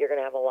 but you're going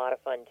to have a lot of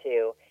fun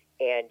too,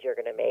 and you're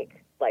going to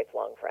make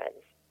lifelong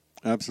friends.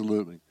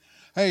 Absolutely.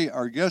 Hey,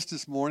 our guest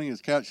this morning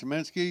is Kat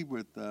Szymanski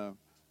with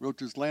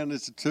Realtors Land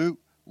Institute,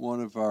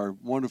 one of our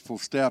wonderful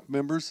staff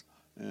members,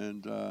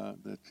 and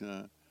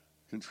that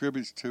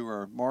contributes to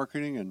our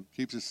marketing and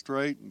keeps us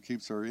straight and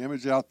keeps our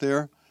image out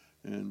there.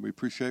 And we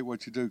appreciate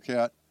what you do,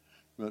 Kat.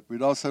 But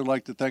we'd also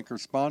like to thank our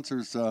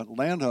sponsors,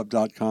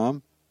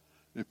 landhub.com.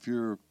 If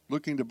you're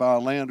looking to buy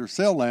land or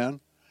sell land,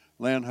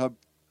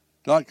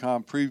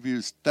 landhub.com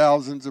previews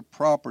thousands of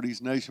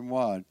properties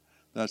nationwide.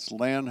 That's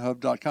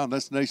landhub.com.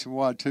 That's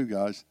nationwide too,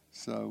 guys.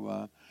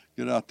 So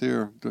get out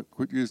there,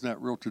 quit using that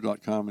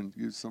realtor.com and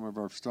use some of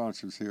our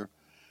sponsors here.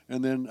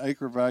 And then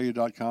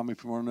acrevalue.com,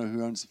 if you want to know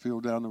who owns the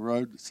field down the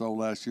road that sold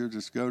last year,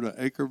 just go to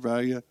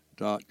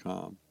So,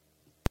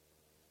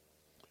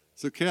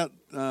 Kat,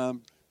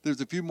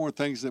 there's a few more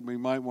things that we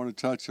might want to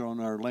touch on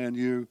our Land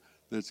U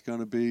that's going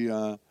to be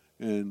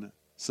in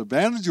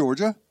Savannah,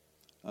 Georgia,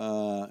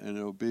 and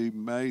it'll be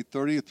May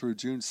 30th through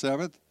June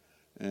 7th.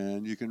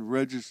 And you can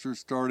register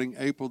starting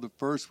April the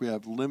 1st. We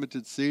have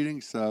limited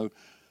seating, so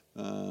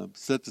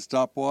set the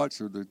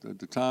stopwatch or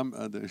the time,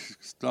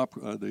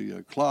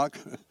 the clock,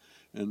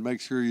 and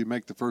make sure you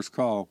make the first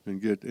call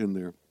and get in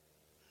there.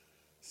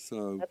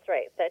 So that's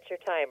right. Set your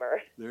timer.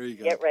 There you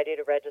go. Get ready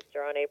to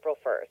register on April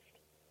 1st.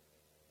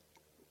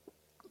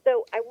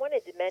 So I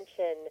wanted to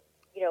mention,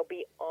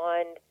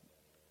 beyond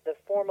the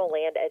formal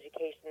land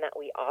education that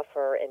we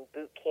offer in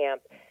boot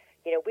camp,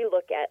 we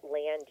look at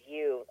Land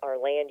U, our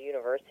Land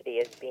University,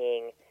 as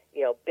being,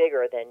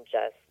 bigger than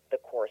just the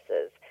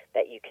courses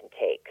that you can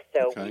take.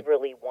 So we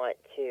really want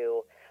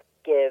to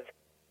give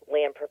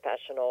land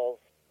professionals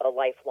a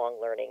lifelong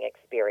learning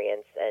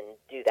experience and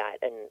do that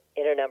in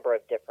a number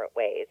of different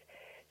ways.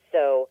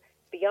 So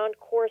beyond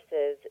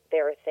courses,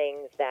 there are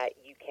things that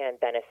you can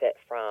benefit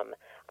from,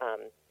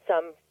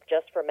 some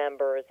just for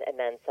members and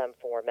then some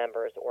for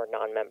members or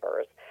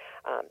non-members.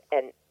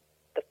 And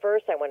the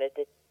first I wanted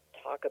to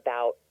talk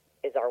about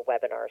is our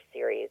webinar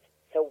series.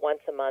 So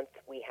once a month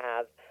we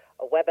have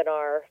a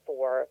webinar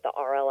for the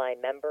RLI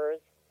members.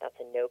 That's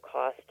a no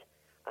cost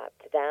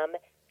to them.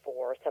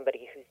 For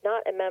somebody who's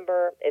not a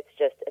member, it's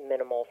just a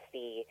minimal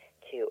fee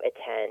to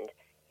attend.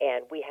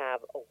 And we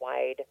have a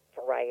wide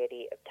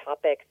variety of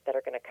topics that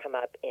are going to come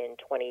up in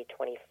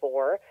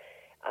 2024.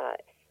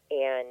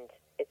 And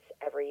it's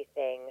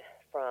everything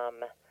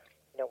from,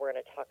 we're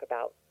going to talk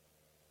about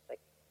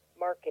like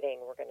marketing,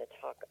 we're going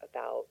to talk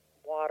about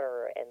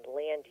water and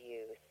land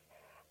use,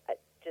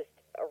 just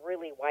a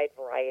really wide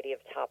variety of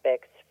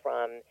topics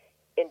from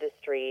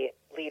industry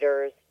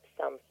leaders,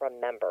 some from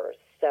members.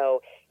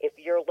 So if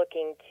you're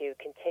looking to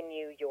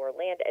continue your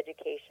land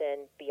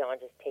education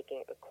beyond just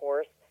taking a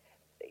course,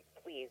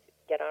 please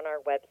get on our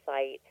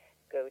website,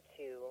 go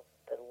to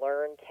the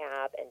Learn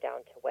tab and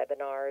down to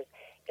webinars,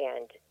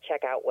 and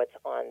check out what's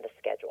on the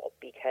schedule,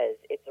 because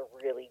it's a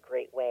really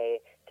great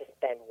way to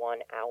spend 1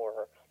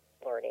 hour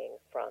learning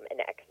from an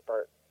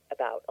expert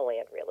about a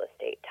land real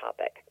estate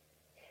topic.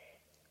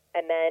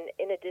 And then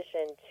in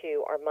addition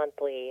to our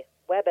monthly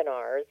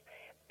webinars,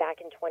 back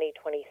in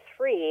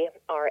 2023,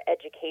 our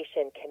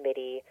education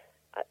committee,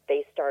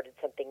 they started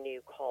something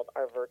new called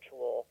our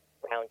virtual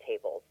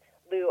roundtables.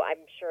 Lou,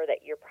 I'm sure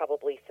that you're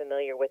probably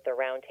familiar with the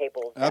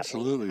roundtables.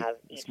 Absolutely. That we have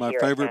it's each my year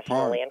favorite at National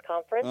part. Land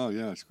Conference. Oh,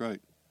 yeah, it's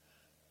great.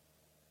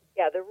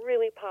 Yeah, they're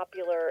really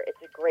popular.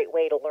 It's a great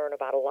way to learn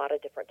about a lot of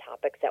different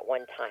topics at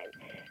one time.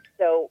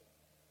 So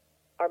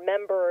our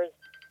members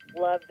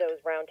love those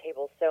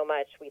roundtables so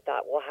much, we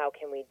thought, well, how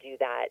can we do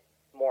that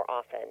more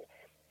often?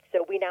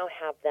 So we now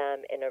have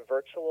them in a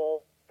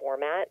virtual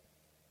format.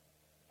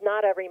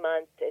 Not every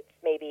month. It's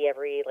maybe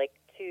every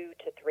 2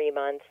 to 3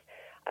 months.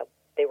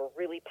 They were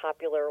really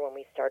popular when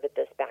we started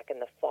this back in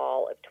the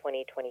fall of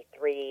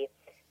 2023.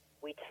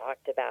 We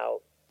talked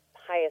about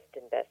highest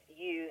and best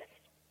use,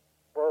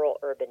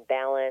 rural-urban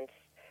balance,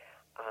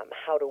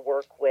 how to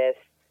work with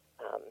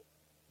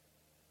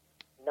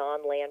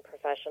non-land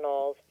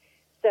professionals.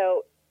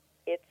 So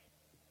it's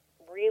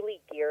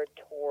really geared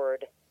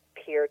toward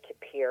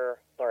peer-to-peer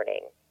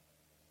learning.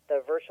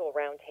 The virtual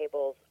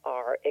roundtables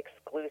are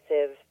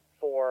exclusive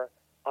for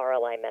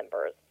RLI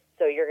members.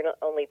 So you're going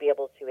to only be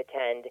able to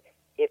attend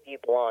if you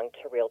belong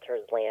to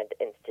Realtors Land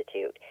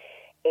Institute.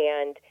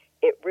 And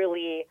it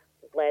really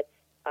lets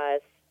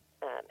us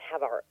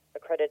have our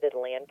accredited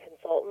land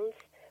consultants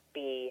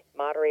be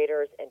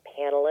moderators and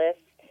panelists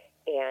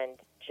and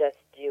just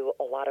do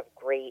a lot of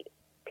great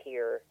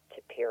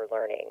peer-to-peer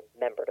learning,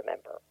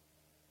 member-to-member.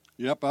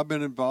 Yep, I've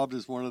been involved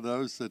as one of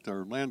those at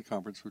our land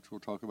conference, which we'll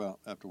talk about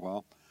after a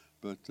while.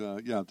 But,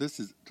 this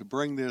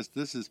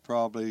is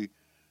probably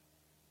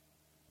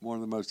one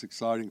of the most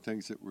exciting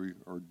things that we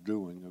are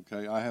doing,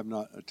 okay? I have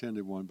not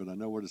attended one, but I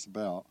know what it's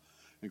about.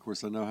 And, of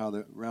course, I know how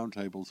the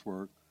roundtables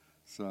work.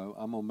 So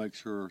I'm going to make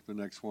sure the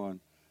next one,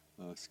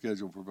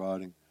 schedule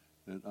providing,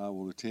 that I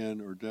will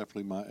attend, or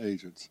definitely my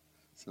agents.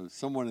 So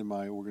someone in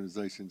my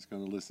organization is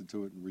going to listen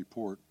to it and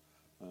report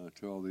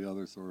to all the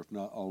others, or if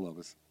not, all of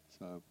us.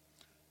 So,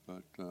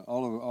 but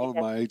all of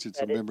my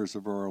agents are members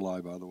of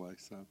RLI, by the way.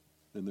 So,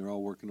 and they're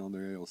all working on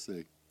their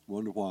ALC.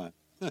 Wonder why.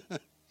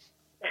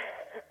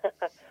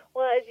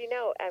 Well, as you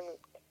know,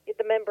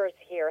 the members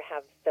here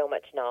have so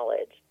much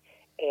knowledge,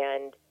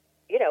 and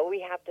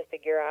we have to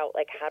figure out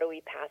how do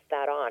we pass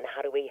that on?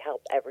 How do we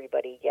help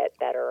everybody get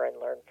better and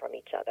learn from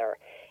each other,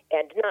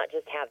 and not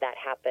just have that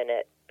happen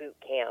at boot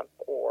camp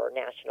or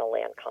National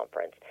Land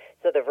Conference?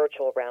 So the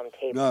virtual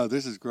roundtable. No,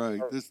 this is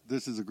great.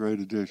 This is a great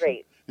addition.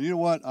 Great. And you know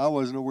what? I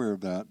wasn't aware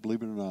of that.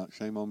 Believe it or not,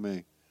 shame on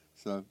me.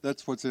 So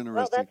that's what's interesting.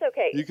 Well, that's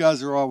okay. You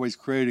guys are always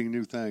creating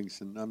new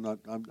things, and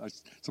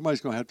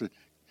somebody's going to have to.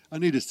 I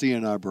need a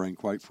CNI brain,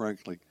 quite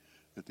frankly,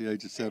 at the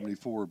age of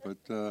 74.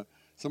 But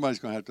somebody's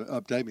going to have to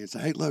update me and say,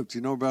 "Hey, Luke, do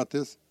you know about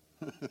this?"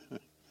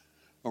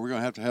 Or we're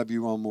going to have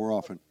you on more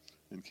often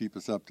and keep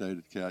us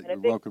updated, Kat. You're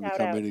welcome to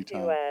come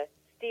anytime. To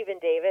Stephen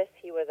Davis.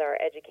 He was our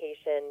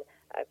education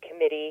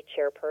committee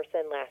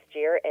chairperson last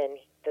year, and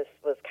this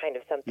was kind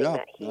of something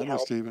that he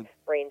helped Stephen.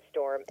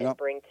 brainstorm and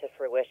bring to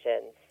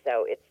fruition.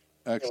 So it's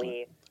excellent.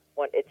 Really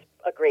it's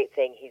a great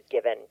thing he's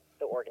given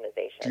the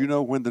organization. Do you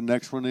know when the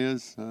next one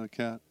is,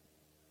 Kat,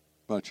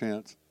 by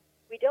chance?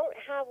 We don't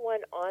have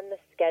one on the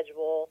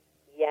schedule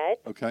yet.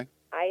 Okay.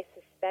 I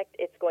suspect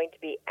it's going to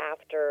be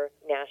after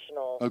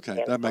National.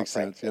 Okay, that makes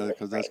sense. Yeah,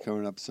 because that's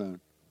coming up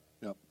soon.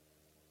 Yep.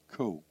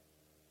 Cool.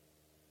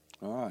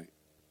 All right.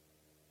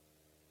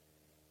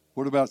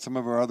 What about some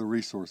of our other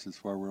resources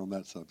while we're on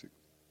that subject?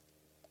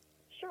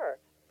 Sure.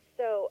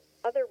 So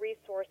other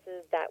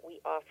resources that we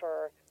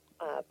offer,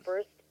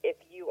 first, if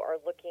you are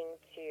looking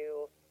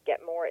to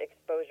get more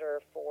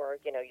exposure for,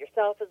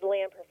 yourself as a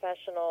land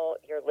professional,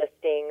 your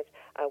listings,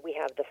 we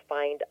have the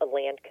Find a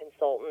Land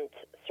Consultant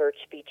search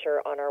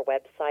feature on our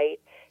website.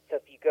 So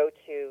if you go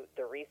to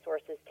the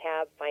Resources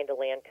tab, Find a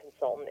Land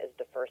Consultant is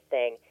the first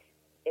thing.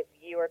 If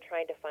you are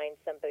trying to find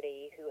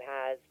somebody who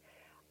has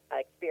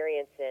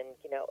experience in,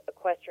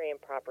 equestrian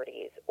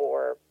properties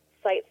or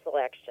site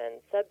selection,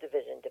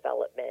 subdivision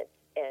development,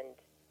 and,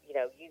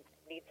 you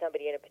need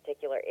somebody in a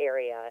particular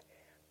area,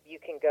 you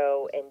can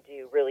go and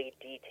do really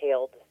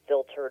detailed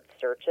filtered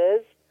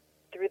searches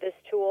through this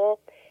tool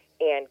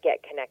and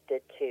get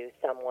connected to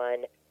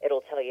someone.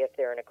 It'll tell you if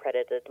they're an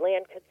accredited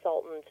land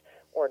consultant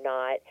or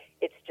not.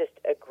 It's just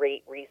a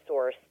great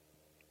resource,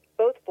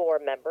 both for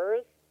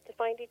members to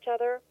find each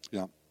other,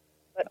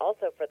 but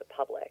also for the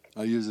public.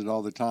 I use it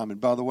all the time. And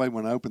by the way,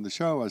 when I opened the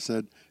show, I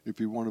said, if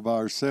you want to buy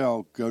or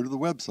sell, go to the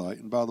website.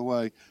 And by the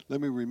way,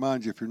 let me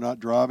remind you, if you're not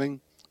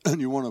driving and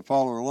you want to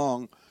follow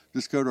along,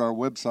 just go to our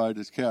website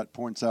as Kat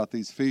points out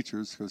these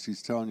features, because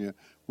she's telling you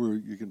where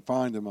you can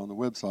find them on the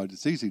website.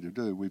 It's easy to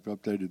do. We've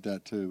updated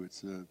that too.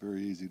 It's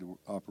very easy to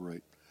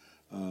operate.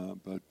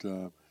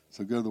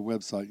 So go to the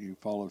website. You can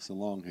follow us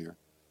along here.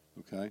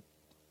 Okay?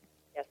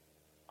 Yes.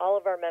 All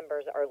of our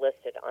members are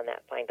listed on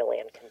that Find a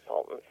Land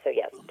Consultant. So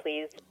yes,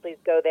 please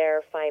go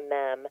there, find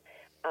them.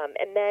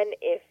 And then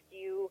if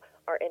you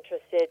are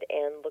interested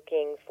in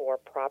looking for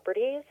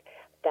properties,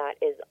 that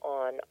is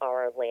on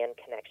our Land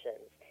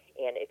Connections.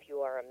 And if you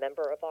are a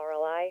member of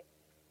RLI,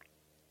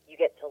 you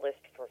get to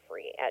list for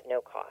free at no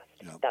cost.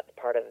 Yep. That's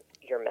part of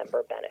your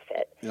member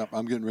benefit. Yep,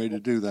 I'm getting ready to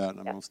do that.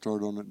 I'm going to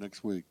start on it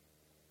next week.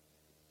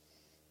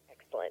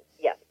 Excellent.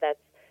 Yes, that's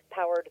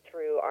powered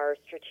through our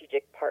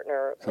strategic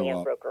partner,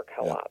 Land Broker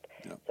Co-op.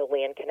 Yep. So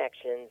Land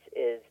Connections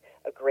is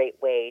a great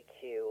way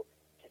to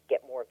just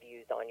get more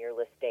views on your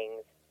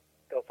listings,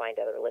 go find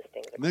other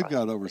listings across They've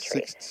got over the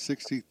country.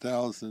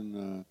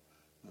 60,000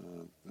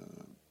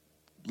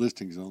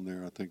 listings on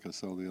there. I think I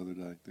saw the other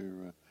day.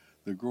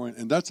 They're growing,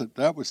 and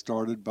that was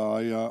started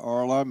by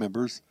RLI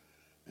members,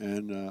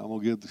 and I'm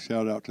gonna give the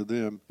shout out to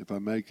them if I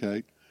may,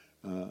 Kate.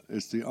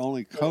 It's the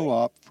only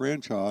co-op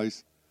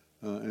franchise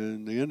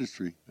in the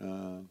industry,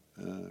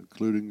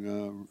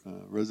 including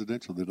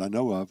residential that I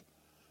know of,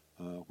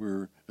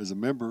 where as a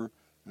member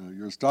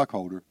you're a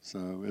stockholder.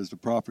 So as the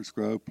profits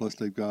grow, plus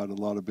they've got a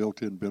lot of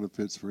built-in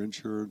benefits for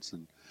insurance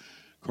and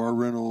car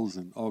rentals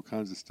and all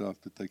kinds of stuff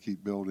that they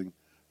keep building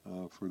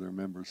for their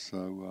members.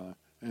 So,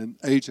 and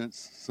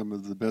agents, some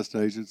of the best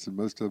agents, and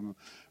most of them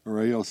are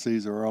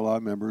ALCs or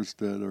RLI members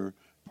that are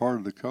part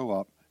of the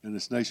co-op, and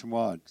it's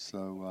nationwide.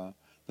 So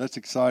that's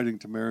exciting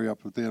to marry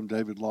up with them.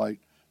 David Light,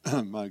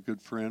 my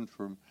good friend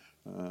from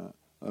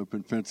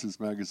Open Fences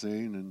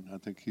magazine, and I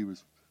think he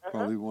was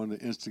probably one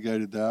that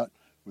instigated that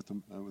with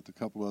a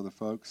couple other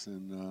folks,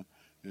 and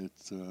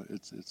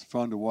it's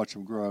fun to watch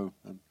them grow.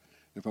 And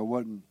if I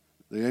wasn't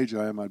the age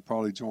I am, I'd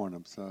probably join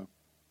them. So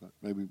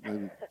maybe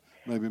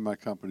my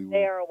company will.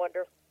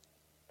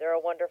 They're a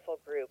wonderful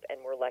group, and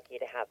we're lucky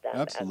to have them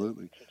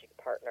Absolutely. as a strategic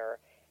partner.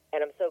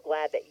 And I'm so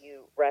glad that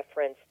you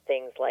referenced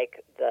things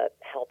like the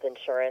health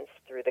insurance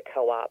through the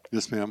co-op.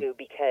 Yes, ma'am. Too,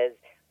 because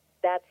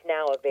that's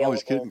now available. Oh,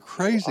 it's getting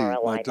crazy.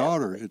 My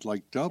daughter, it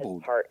like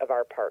doubled. Part of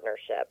our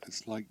partnership.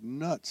 It's like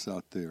nuts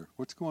out there.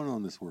 What's going on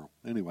in this world?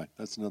 Anyway,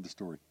 that's another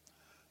story.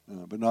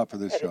 But not for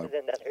this show. That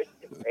is another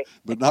story.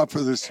 But not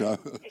for this show.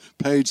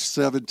 Page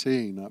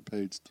 17, not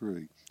page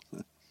 3.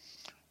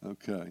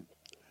 Okay.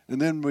 And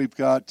then we've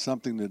got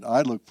something that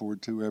I look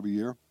forward to every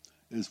year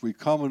is we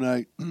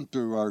culminate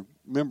through our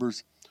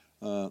members'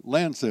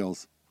 land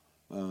sales.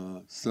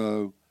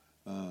 So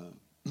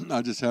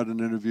I just had an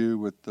interview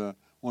with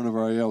one of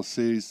our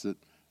ALCs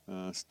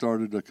that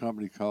started a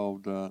company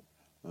called, oh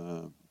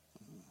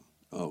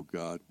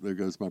God, there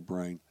goes my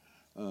brain.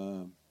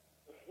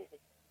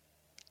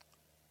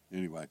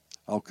 Anyway,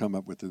 I'll come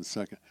up with it in a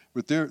second.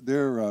 But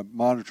they're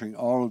monitoring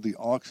all of the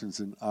auctions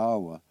in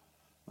Iowa,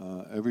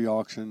 every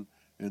auction,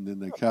 and then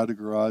they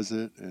categorize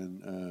it,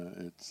 and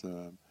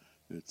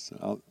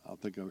I'll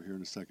think of it here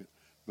in a second.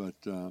 But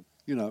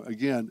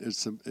again,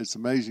 it's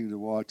amazing to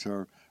watch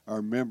our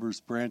members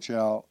branch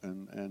out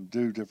and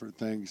do different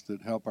things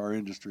that help our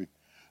industry.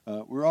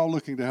 We're all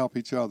looking to help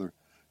each other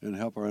and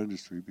help our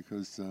industry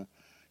because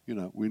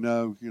we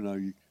know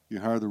you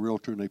hire the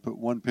realtor and they put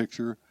one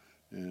picture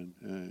and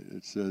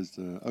it says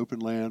open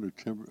land or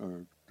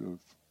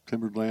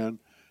timbered land,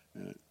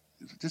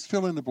 Just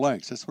fill in the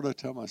blanks. That's what I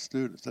tell my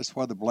students. That's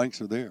why the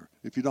blanks are there.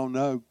 If you don't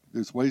know,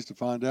 there's ways to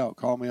find out.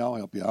 Call me. I'll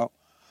help you out.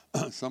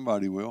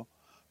 Somebody will.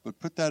 But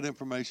put that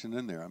information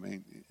in there. I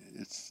mean,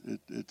 it's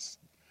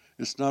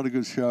not a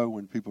good show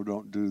when people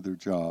don't do their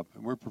job.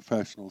 And we're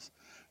professionals,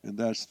 and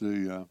that's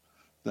the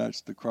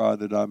cry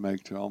that I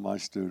make to all my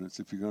students.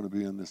 If you're going to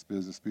be in this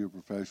business, be a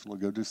professional.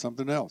 Go do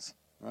something else,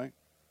 right?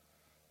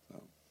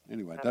 So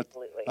anyway,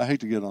 I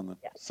hate to get on the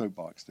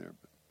soapbox there,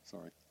 but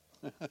sorry.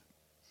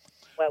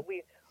 Well,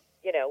 we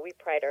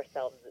pride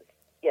ourselves as,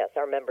 yes,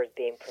 our members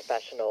being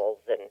professionals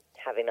and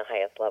having the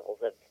highest levels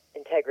of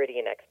integrity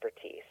and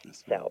expertise.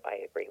 Yes, so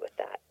I agree with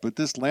that. But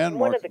this land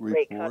market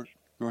report,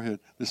 go ahead.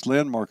 This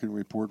land market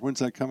report, when's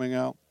that coming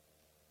out?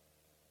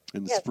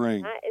 In the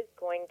spring. That is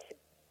going to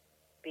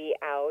be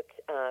out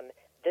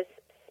this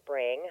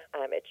spring.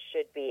 It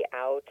should be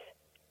out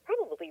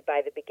probably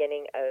by the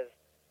beginning of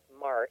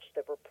March.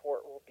 The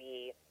report will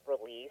be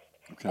released.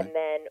 Okay. And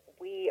then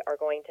we are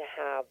going to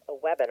have a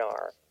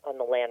webinar on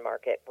the land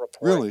market report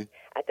really?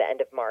 At the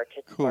end of March.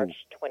 It's cool.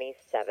 March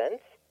 27th.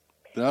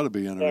 That'll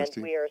be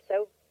interesting.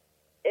 And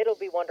it'll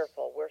be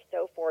wonderful. We're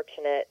so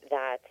fortunate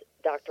that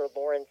Dr.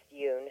 Lawrence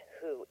Yoon,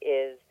 who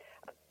is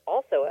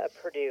also a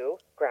Purdue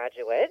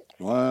graduate.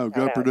 Wow,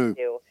 go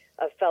Purdue.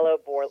 A fellow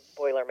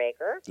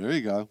Boilermaker. There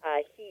you go.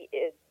 He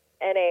is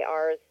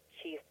NAR's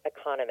chief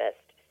economist.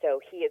 So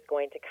he is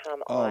going to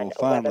come on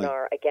finally. A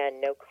webinar,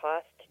 again, no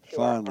cost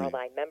to our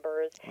RLI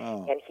members,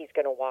 and he's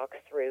going to walk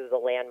through the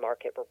land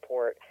market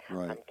report,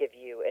 give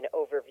you an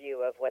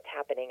overview of what's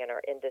happening in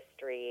our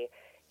industry,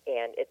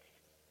 and it's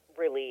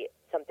really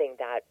something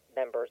that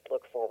members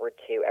look forward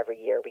to every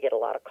year. We get a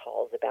lot of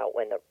calls about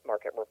when the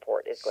market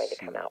report is going to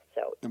come out.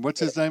 So, and what's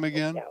his name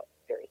again?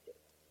 Very soon.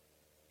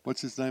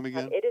 What's his name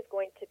again? It is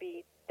going to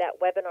be, that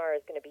webinar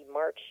is going to be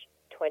March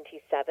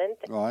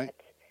 27th. Right. At,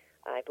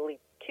 I believe,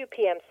 2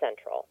 p.m.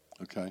 Central.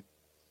 Okay.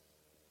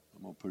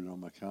 I'm going to put it on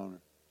my calendar.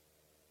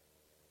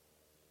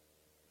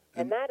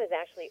 And that is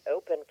actually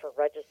open for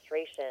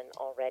registration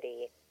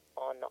already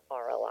on the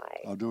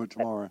RLI. I'll do it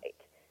tomorrow. Website.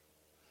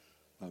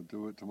 I'll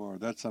do it tomorrow.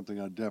 That's something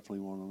I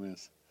definitely want to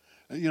miss.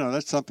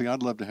 That's something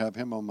I'd love to have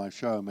him on my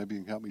show. Maybe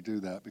you can help me do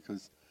that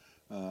because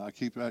I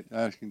keep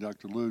asking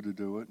Dr. Lou to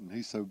do it, and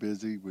he's so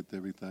busy with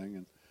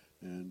everything.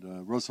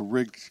 And Russell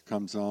Riggs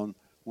comes on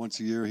once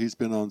a year. He's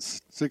been on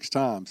 6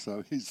 times,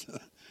 so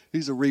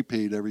he's a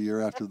repeat every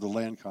year after the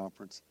land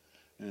conference,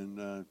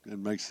 and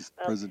makes his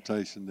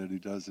presentation that he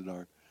does at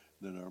our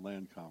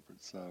land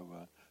conference. So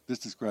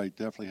this is great.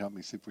 Definitely help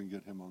me see if we can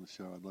get him on the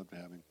show. I'd love to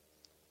have him.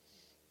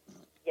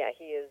 Yeah,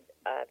 he is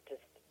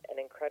just an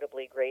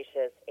incredibly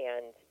gracious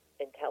and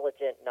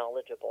intelligent,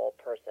 knowledgeable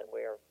person.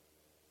 We're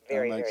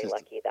very, very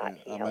lucky that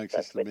he helps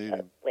us with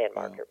the land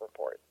market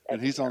report.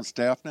 And he's on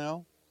staff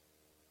now?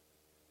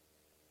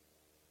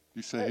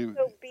 You say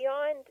So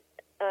beyond,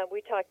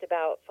 we talked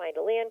about Find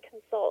a Land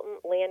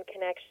Consultant, Land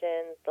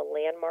Connections, the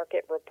land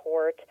market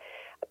report.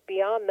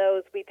 Beyond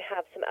those, we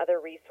have some other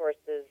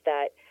resources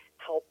that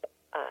help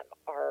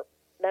our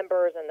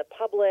members and the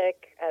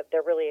public.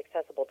 They're really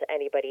accessible to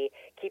anybody.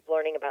 Keep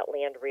learning about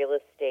land real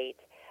estate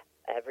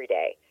every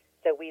day.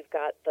 So we've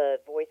got the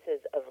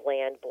Voices of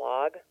Land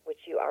blog, which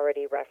you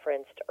already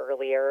referenced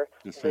earlier.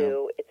 Yes,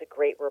 Lou, it's a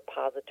great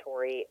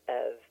repository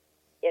of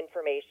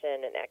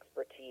information and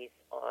expertise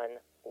on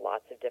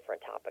lots of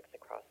different topics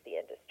across the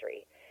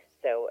industry.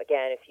 So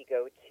again, if you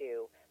go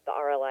to the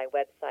RLI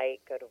website,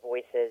 go to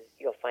Voices,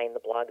 you'll find the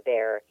blog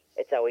there.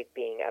 It's always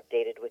being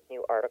updated with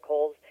new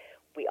articles.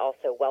 We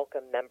also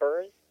welcome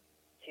members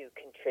to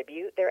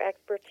contribute their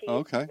expertise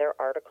in their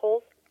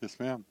articles. Yes,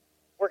 ma'am.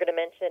 We're going to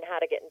mention how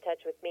to get in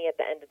touch with me at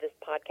the end of this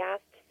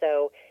podcast.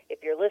 So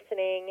if you're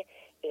listening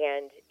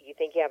and you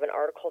think you have an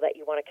article that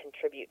you want to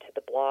contribute to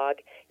the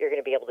blog, you're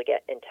going to be able to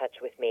get in touch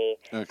with me,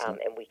 and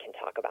we can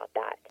talk about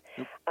that.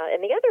 Yep.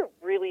 And the other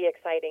really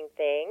exciting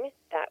thing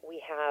that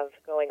we have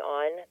going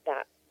on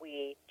that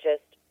we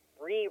just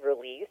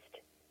re-released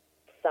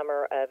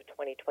summer of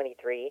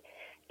 2023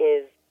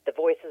 is the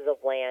Voices of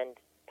Land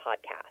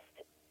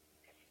podcast.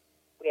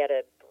 We had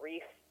a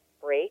brief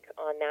break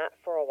on that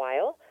for a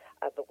while,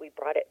 but we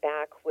brought it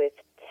back with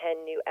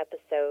 10 new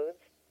episodes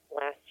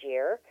last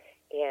year,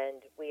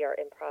 and we are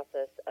in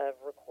process of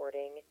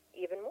recording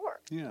even more.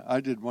 Yeah, I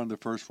did one of the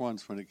first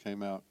ones when it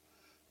came out,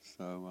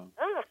 so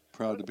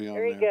proud to be on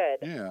very there.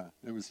 Very good.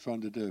 Yeah, it was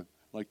fun to do,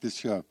 like this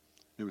show.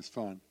 It was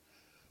fun.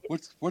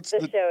 What's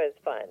the show is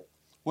fun.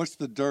 What's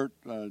the dirt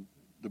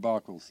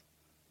debacles?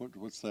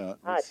 What's that?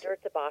 Dirt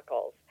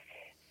debacles.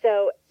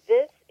 So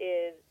this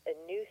is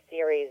a new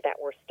series that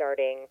we're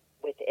starting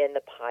within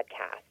the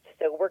podcast.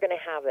 So we're going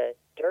to have a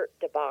Dirt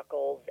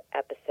Debacles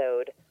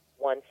episode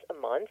once a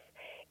month.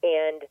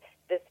 And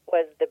this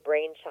was the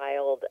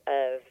brainchild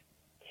of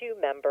 2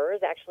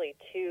 members, actually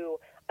 2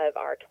 of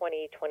our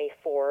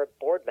 2024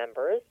 board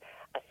members.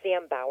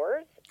 Sam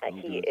Bowers,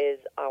 he is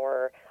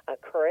our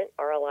current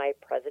RLI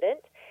president,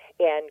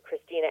 and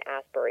Christina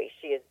Asbury.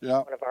 She is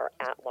one of our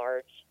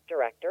at-large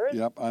directors.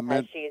 Yep, I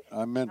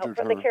mentored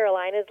from her. the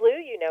Carolinas, Lou.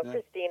 You know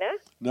Christina.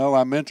 No,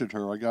 I mentored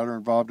her. I got her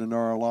involved in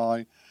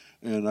RLI,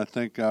 And I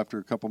think after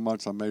a couple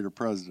months, I made her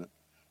president.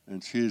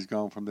 And she has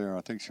gone from there.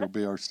 I think she'll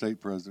be our state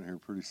president here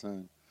pretty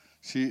soon.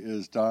 She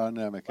is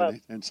dynamic, Well,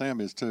 and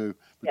Sam is too,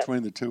 yes.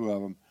 between the two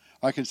of them.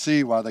 I can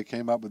see why they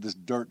came up with this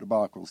dirt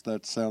debacles.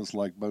 That sounds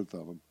like both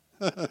of them.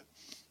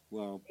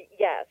 Wow.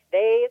 Yes,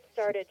 they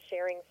started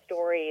sharing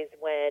stories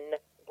when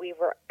we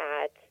were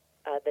at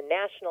the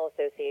National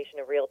Association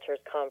of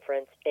Realtors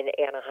conference in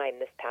Anaheim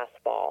this past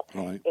fall.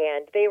 Right.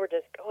 And they were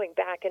just going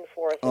back and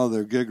forth. Oh,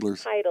 they're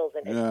gigglers. Titles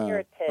and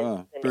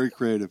inheritance and very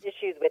creative.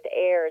 issues with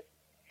heirs.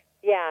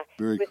 Yeah,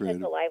 Very it was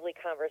creative. such a lively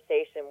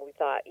conversation. We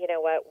thought, you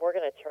know what, we're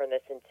going to turn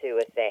this into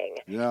a thing.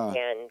 Yeah.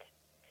 And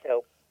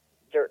so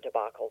Dirt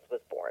Debacles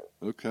was born.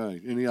 Okay.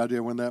 Any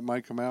idea when that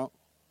might come out?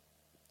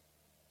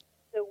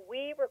 So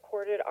we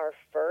recorded our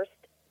first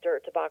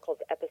Dirt Debacles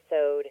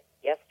episode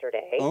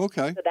yesterday. Oh,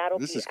 okay. So that'll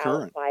This be is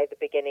current. out by the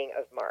beginning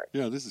of March.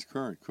 Yeah, this is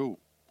current. Cool.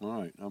 All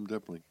right. I'm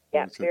definitely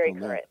Yeah, gonna check very on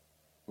current.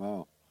 That.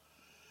 Wow.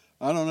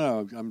 I don't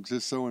know. I'm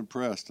just so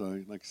impressed.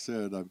 Like I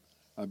said,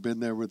 I've been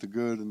there with the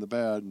good and the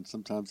bad, and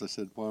sometimes I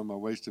said, "Why am I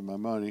wasting my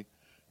money?"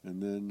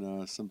 And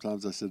then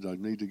sometimes I said, "I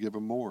need to give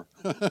them more."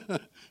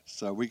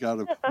 So we got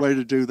a way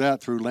to do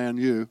that through Land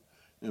U.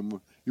 And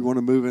you want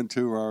to move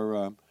into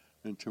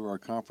our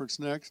conference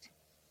next?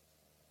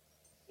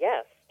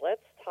 Yes,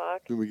 let's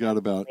talk. We got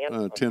about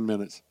Land 10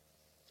 minutes.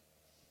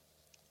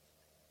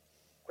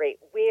 Great.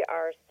 We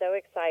are so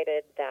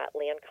excited that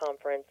Land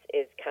Conference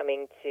is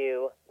coming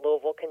to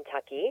Louisville,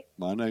 Kentucky,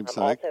 My namesake.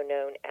 also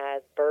known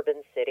as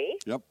Bourbon City.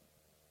 Yep.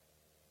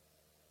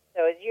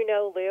 So as you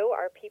know, Lou,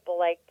 our people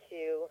like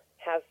to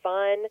have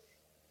fun,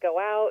 go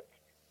out,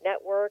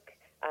 network.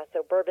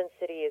 So Bourbon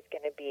City is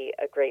going to be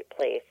a great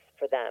place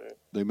for them.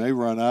 They may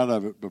run out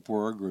of it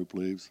before our group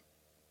leaves.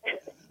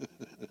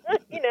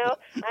 You know,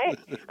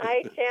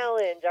 I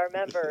challenge our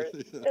members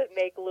to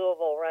make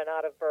Louisville run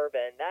out of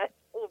bourbon. That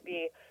will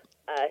be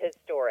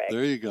historic.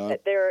 There you go.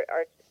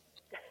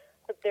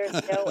 There's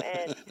no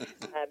end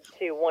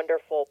to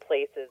wonderful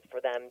places for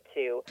them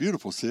to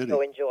Beautiful city.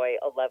 go enjoy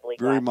a lovely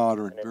Very glass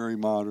modern, of bourbon. very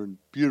modern.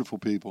 Beautiful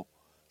people.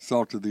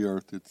 Salt of the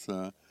earth. It's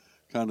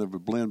kind of a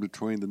blend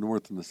between the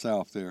north and the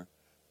south there.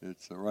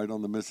 It's right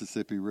on the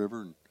Mississippi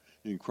River, and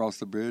you can cross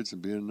the bridge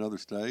and be in another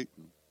state.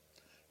 And,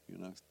 you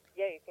know,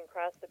 Yeah, you can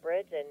cross the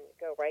bridge and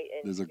go right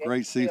in. there's a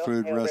great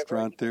seafood Ohio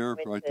restaurant River.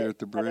 there, You right can there at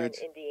the southern bridge.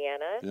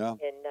 Indiana, Yeah.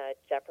 in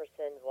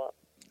Jeffersonville.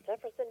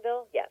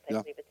 Yes, I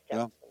Yeah. believe it's Yeah.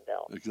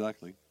 Jeffersonville.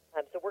 Exactly.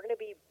 So we're going to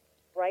be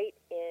right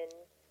in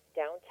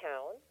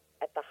downtown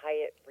at the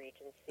Hyatt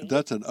Regency.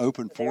 That's an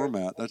open So there's-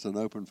 format. That's an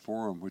open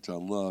forum, which I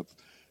love.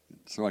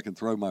 So I can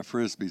throw my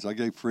Frisbees. I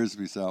gave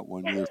Frisbees out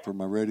one year for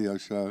my radio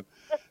show,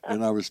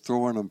 and I was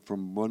throwing them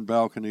from one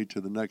balcony to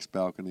the next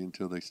balcony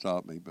until they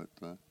stopped me, but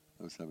I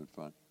was having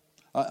fun.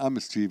 I'm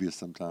mischievous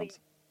sometimes.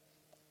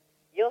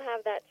 You'll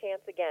have that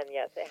chance again.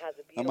 Yes, it has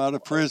a beautiful. I'm out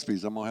of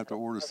Frisbees. I'm going to have to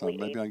order some.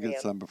 lovely Maybe I can get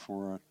atrium. some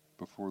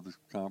before the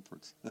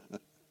conference.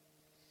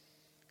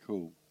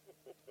 Cool.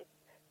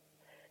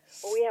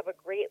 Well, we have a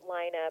great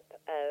lineup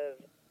of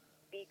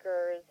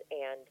speakers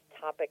and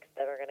topics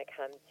that are going to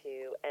come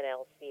to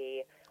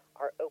NLC.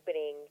 Our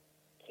opening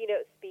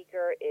keynote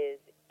speaker is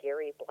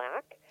Gary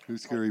Black.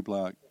 Who's Gary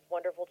Black? This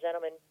wonderful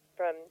gentleman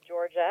from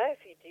Georgia. If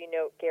you do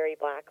know Gary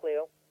Black,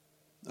 Lou.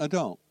 I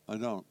don't.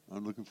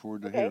 I'm looking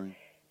forward to Okay. hearing.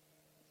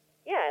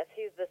 Yes,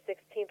 he's the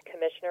 16th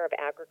Commissioner of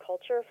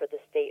Agriculture for the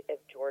state of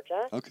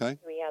Georgia. Okay.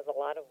 He has a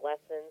lot of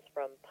lessons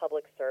from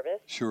public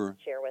service Sure. to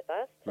share with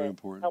us Very to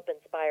important. help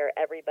inspire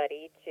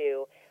everybody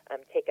to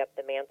take up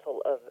the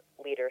mantle of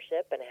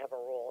leadership and have a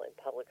role in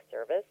public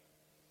service.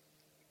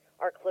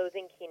 Our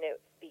closing keynote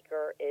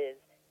speaker is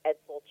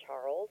Edsel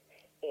Charles,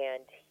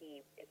 and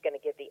he is going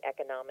to give the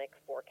economic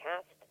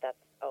forecast. That's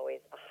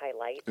always a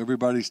highlight.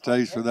 Everybody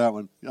stays for that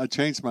one. I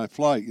changed my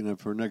flight,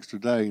 for an extra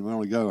day, and we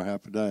only go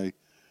half a day,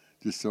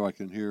 just so I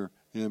can hear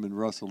him and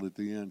Russell at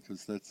the end,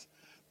 because those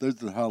are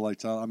the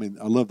highlights. I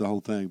love the whole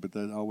thing, but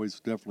I always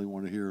definitely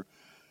want to hear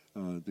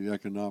the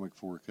economic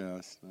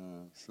forecast.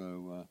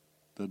 So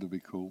that'll be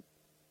cool.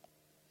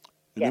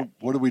 And Yes. then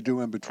what do we do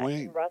in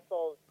between? And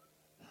Russell's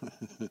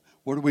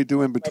What do we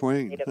do in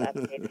between? legislative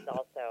update is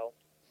also.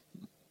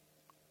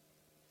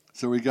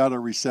 So we got a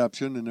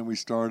reception, and then we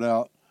start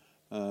out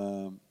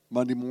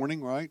Monday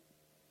morning, right,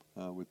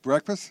 with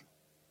breakfast.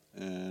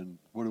 And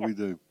what do we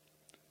do?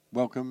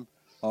 Welcome.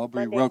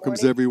 Aubrey Monday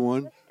welcomes morning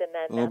everyone. breakfast, and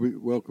then Aubrey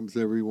welcomes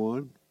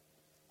everyone.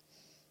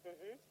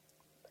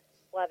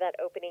 we'll have that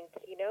opening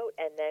keynote,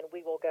 and then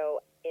we will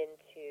go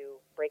into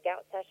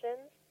breakout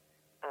sessions.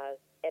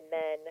 And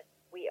then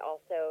we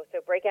also,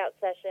 breakout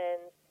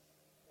sessions,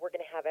 we're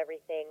going to have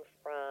everything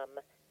from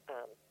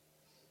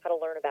how to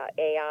learn about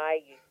AI,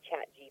 use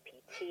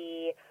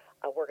ChatGPT.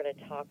 We're going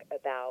to talk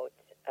about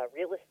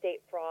real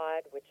estate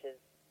fraud, which is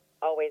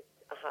always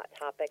a hot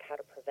topic, how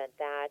to prevent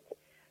that,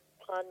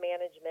 pond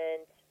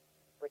management,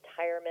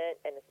 retirement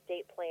and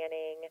estate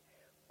planning.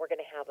 We're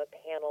going to have a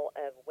panel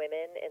of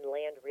women in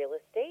land real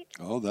estate.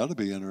 Oh, that'll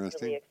be Really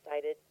interesting.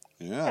 excited.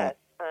 Yeah. Yes,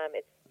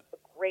 it's a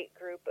great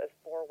group of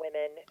 4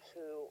 women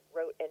who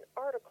wrote an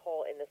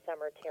article in the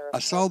Summer Terra. I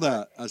saw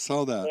that.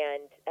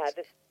 And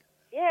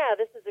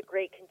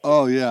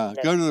Oh, yeah.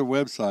 Go to their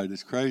website.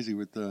 It's crazy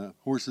with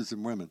horses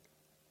and women.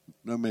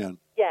 No men.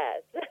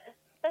 Yes.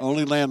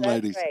 Only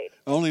landladies. That's right.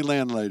 Only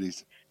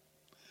landladies.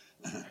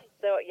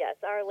 So, yes,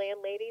 our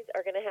landladies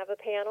are going to have a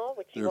panel,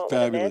 which you They're won't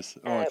fabulous.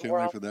 want to miss. Oh, I can't We're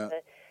wait also for that.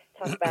 going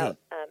to talk about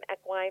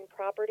equine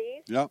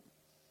properties. Yep.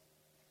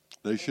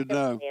 They should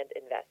know. And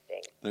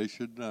investing. They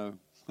should know.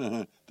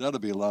 That'll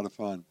be a lot of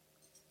fun.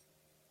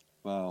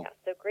 Wow. Yeah,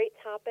 so great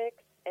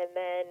topics. And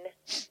then,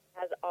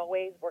 as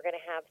always, we're going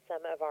to have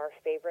some of our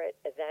favorite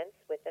events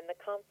within the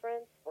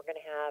conference. We're going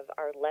to have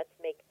our Let's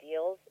Make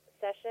Deals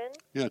session.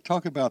 Yeah,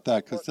 talk about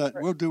that, because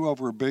we'll do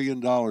over $1 billion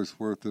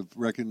worth of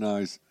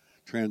recognized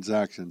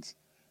transactions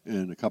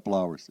in a couple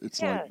hours.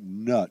 It's like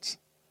nuts.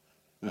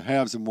 The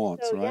haves and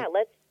wants, so, right? Yeah,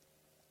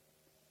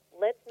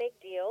 let's make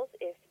deals.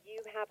 If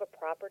you have a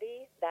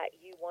property that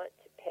you want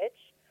to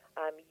pitch,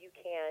 you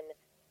can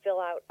fill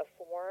out a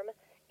form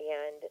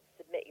and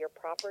submit your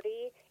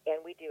property, and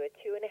we do a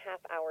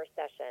 2.5-hour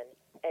session,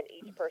 and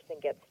each person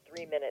gets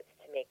 3 minutes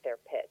to make their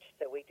pitch.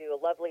 So we do a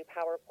lovely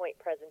PowerPoint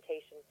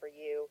presentation for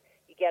you.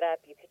 You get up,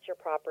 you pitch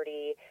your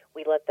property,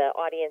 we let the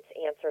audience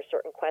answer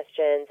certain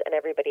questions, and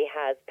everybody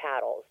has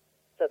paddles.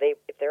 So if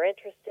they're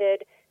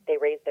interested, they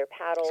raise their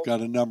paddles. It's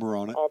got a number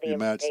on it. All the You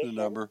match the information.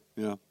 number.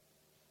 Yeah.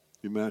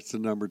 You match the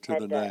number to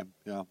the name.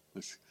 Yeah.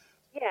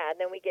 Yeah, and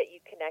then we get you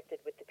connected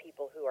with the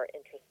people who are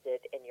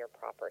interested in your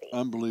property.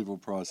 Unbelievable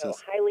process. So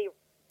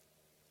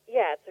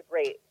it's a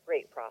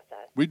great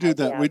process. We do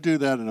that. We do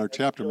that in our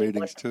chapter really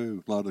meetings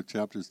too. A lot of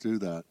chapters do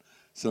that.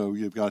 So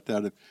you've got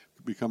that. If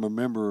you become a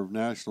member of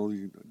National,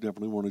 you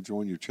definitely want to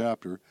join your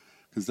chapter,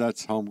 because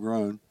that's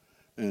homegrown.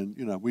 And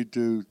we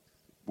do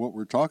what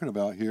we're talking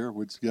about here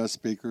with guest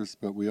speakers,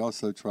 but we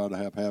also try to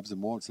have haves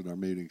and wants at our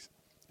meetings,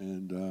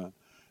 and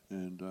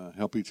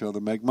help each other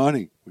make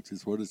money, which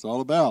is what it's all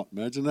about.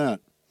 Imagine that.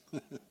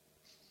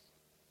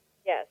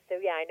 Yes. So,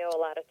 I know a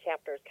lot of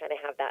chapters kind of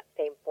have that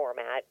same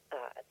format.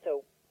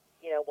 So,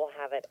 we'll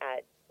have it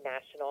at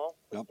National,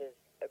 which is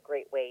a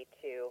great way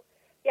to,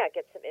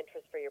 get some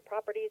interest for your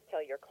properties.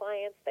 Tell your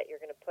clients that you're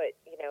going to put,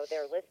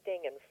 their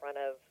listing in front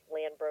of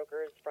land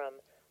brokers from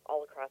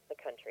all across the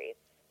country.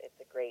 It's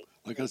a great.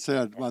 Like I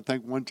said, I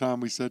think one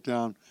time we sat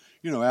down,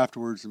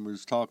 afterwards, and we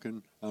was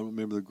talking. I don't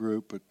remember the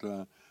group,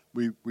 but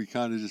we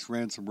kind of just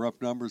ran some rough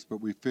numbers,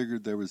 but we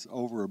figured there was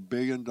over $1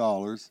 billion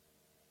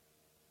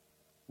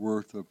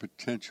worth of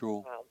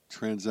potential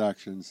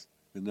transactions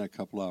in that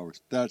couple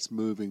hours. That's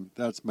moving.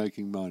 That's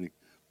making money.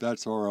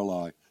 That's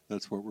RLI.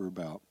 That's what we're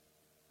about,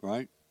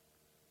 right?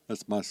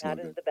 That's my slogan.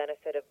 That is the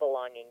benefit of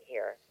belonging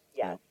here.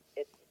 Yes,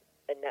 It's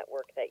a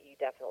network that you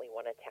definitely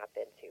want to tap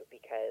into,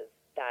 because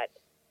that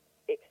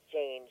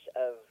exchange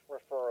of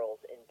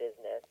referrals in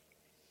business,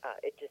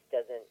 it just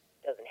doesn't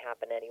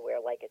happen anywhere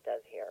like it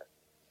does here.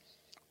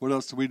 What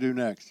else do we do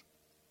next?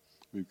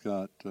 We've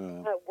got. We're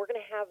going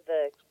to have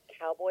the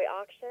Cowboy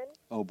Auction.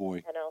 Oh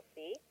boy.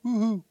 NLC.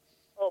 Woohoo!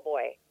 Oh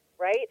boy!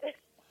 Right?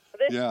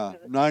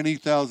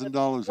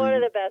 $90,000. One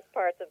of the best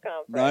parts of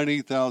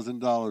conference.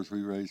 $90,000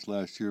 we raised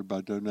last year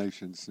by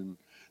donations, and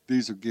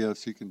these are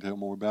gifts. You can tell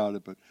more about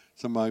it, but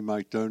somebody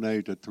might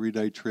donate a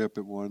 3-day trip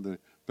at one of the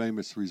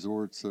famous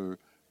resorts or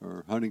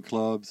hunting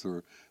clubs,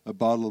 or a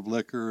bottle of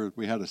liquor.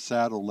 We had a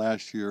saddle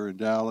last year in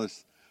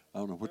Dallas. I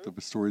don't know what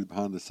the story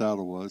behind the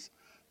saddle was,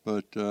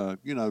 but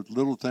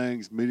little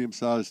things,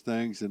 medium-sized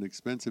things, and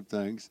expensive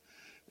things.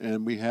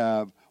 And we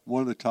have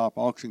one of the top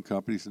auction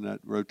companies, and that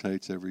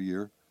rotates every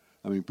year.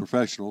 I mean,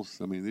 professionals.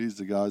 I mean, these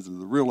are the guys that are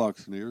the real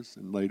auctioneers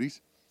and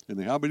ladies. And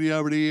they That's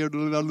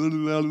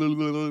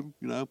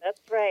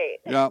right.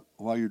 Yeah,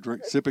 while you're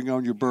sipping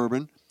on your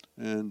bourbon,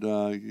 and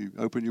you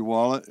open your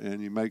wallet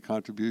and you make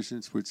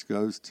contributions, which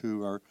goes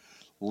to our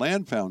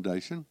land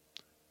foundation.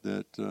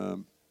 That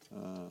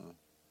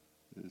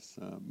is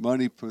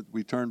money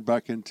we turn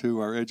back into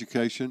our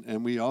education,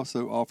 and we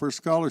also offer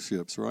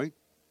scholarships, right?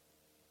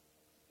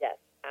 Yes,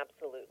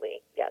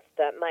 absolutely. Yes,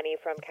 the money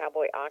from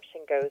Cowboy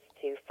Auction goes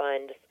to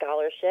fund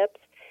scholarships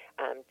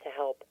to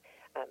help,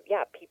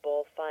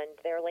 people fund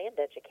their land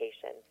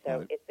education.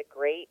 So It's a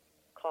great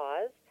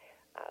cause.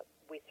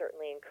 We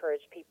certainly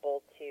encourage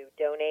people to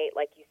donate.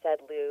 Like you said,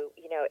 Lou,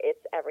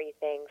 it's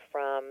everything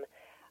from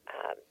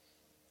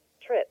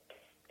trips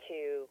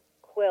to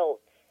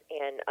quilts,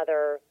 and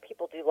other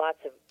people do lots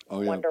of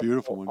wonderful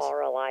beautiful ones.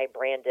 RLI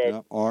branded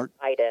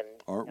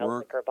items, artwork,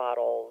 liquor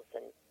bottles,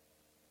 and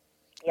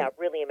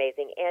really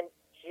amazing. And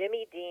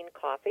Jimmy Dean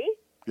Coffee,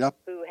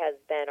 who has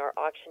been our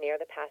auctioneer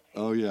the past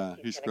few years.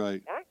 He's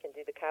great. Come back and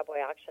do the Cowboy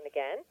Auction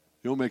again.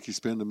 He'll make you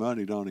spend the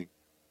money, don't he?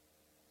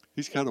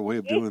 He's got a way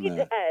of doing that. He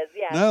does,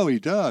 yeah. No, he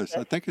does.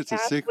 I think it's a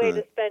secret.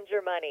 Way to spend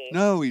your money.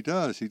 No, he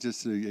does. He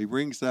just he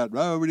rings that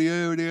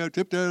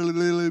tip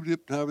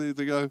however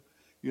they go.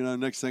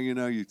 Next thing you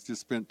know, you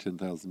just spent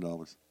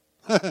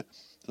 $10,000.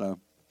 So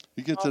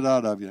he gets it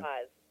out of you.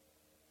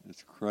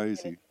 It's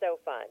crazy. And it's so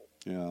fun.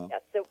 Yeah.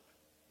 So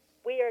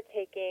we are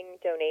taking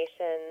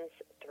donations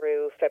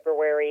through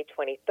February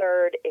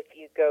 23rd. If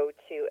you go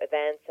to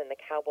events and the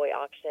Cowboy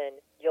Auction,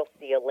 you'll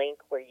see a link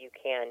where you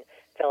can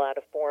fill out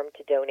a form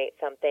to donate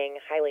something.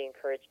 Highly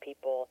encourage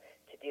people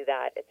to do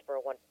that. It's for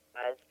a wonderful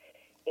cause.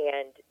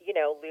 And, you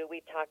know, Lou,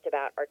 we've talked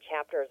about our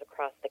chapters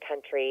across the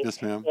country.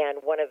 Yes, ma'am. And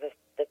one of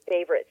the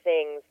favorite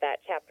things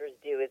that chapters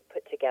do is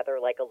put together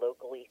like a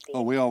locally themed.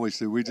 Oh, we always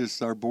do. We just,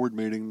 our board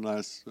meeting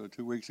last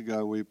 2 weeks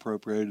ago, we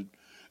appropriated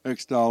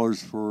X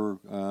dollars for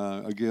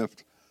a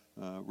gift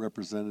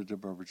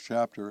representative of a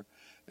chapter.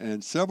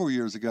 And several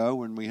years ago,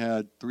 when we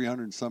had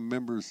 300 and some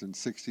members and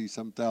 60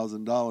 some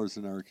 $1,000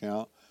 in our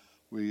account,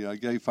 we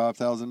gave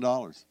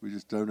 $5,000. We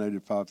just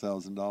donated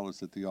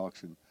 $5,000 at the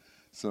auction.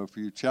 So for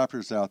you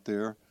chapters out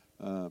there,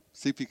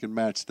 see if you can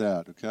match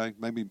that, okay?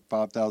 Maybe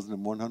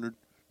 $5,100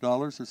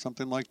 or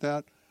something like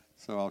that.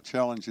 So I'll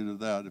challenge you to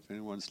that if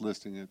anyone's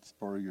listening. It's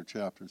part of your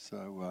chapter.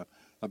 So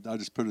I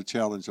just put a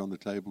challenge on the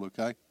table,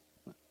 okay?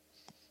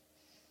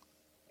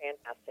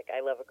 Fantastic.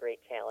 I love a great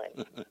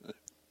challenge.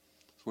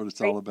 That's what it's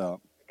all about.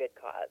 Good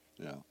cause.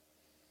 Yeah.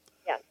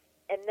 Yes.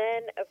 And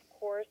then, of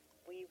course,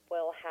 we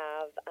will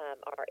have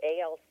our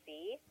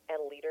ALC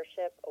and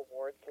Leadership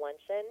Awards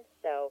Luncheon.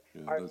 So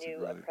our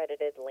new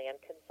accredited land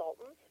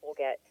consultants will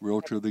get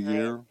Realtor of the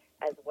Year,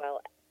 as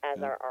well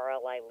as our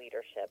RLI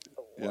Leadership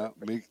Award. Yeah,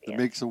 the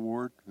Meeks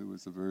Award, who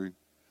was a very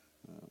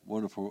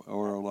wonderful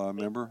RLI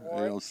member,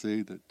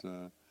 ALC,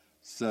 that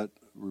set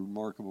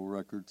remarkable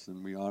records,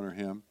 and we honor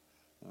him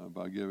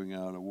by giving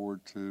out an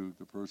award to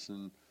the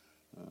person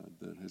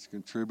that has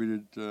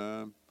contributed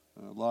a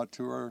lot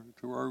to our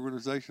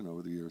organization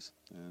over the years.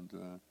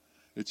 And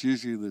it's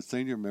usually the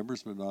senior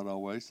members, but not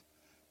always.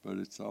 But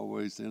it's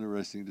always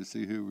interesting to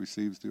see who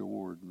receives the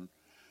award,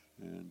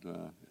 and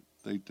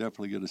they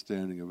definitely get a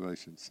standing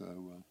ovation. So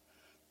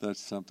that's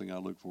something I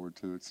look forward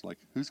to. It's like,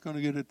 who's going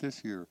to get it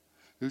this year?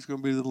 Who's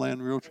going to be the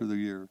Land Realtor of the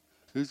Year?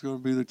 Who's going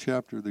to be the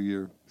Chapter of the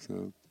Year?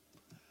 So,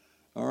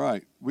 all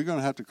right, we're going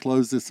to have to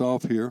close this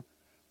off here,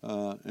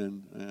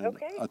 and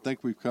okay. I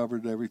think we've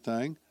covered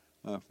everything.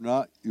 If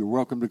not, you're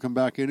welcome to come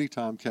back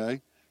anytime,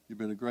 Kay. You've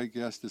been a great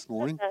guest this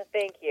morning.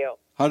 Thank you.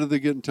 How did they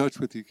get in touch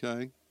with you,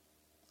 Kay?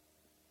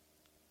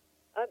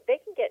 They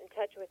can get in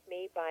touch with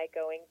me by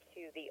going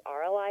to the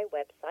RLI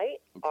website,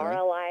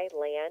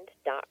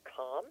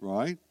 rliland.com.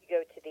 Right. You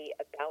go to the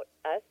About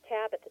Us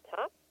tab at the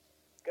top,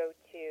 go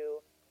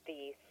to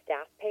the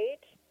staff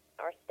page,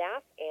 our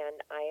staff,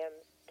 and I am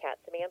Kat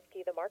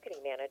Szymanski, the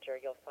marketing manager.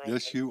 You'll find my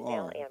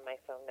email and my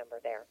phone number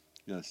there.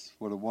 Yes,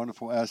 what a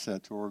wonderful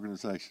asset to our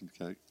organization,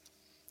 Kate.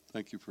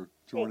 Thank you for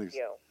joining us.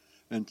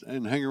 Thank you.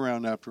 And hang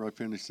around after I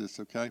finish this,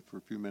 okay, for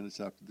a few minutes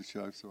after the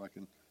show so I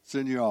can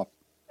send you off.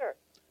 Sure.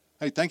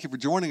 Hey, thank you for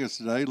joining us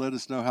today. Let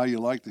us know how you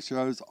like the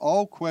shows.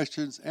 All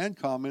questions and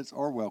comments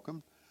are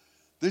welcome.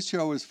 This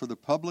show is for the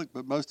public,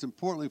 but most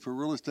importantly for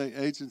real estate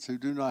agents who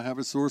do not have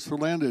a source for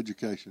land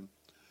education.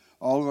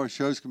 All of our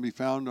shows can be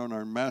found on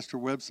our master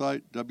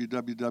website,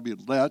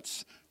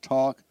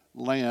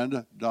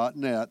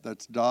 www.letstalkland.net.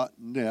 That's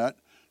 .net,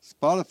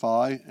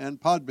 Spotify, and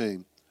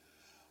Podbean.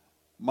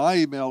 My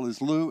email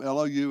is Lou,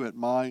 L-O-U, at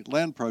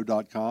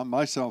mylandpro.com.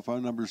 My cell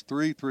phone number is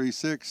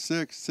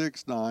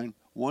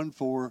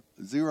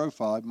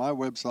 336-669-1405. My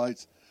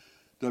website's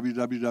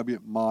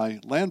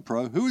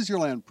www.mylandpro. Who is your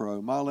land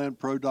pro?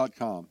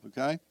 mylandpro.com,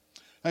 okay?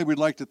 Hey, we'd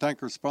like to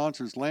thank our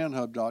sponsors,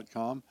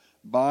 landhub.com,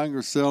 buying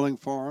or selling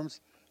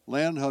farms.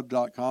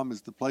 Landhub.com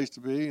is the place to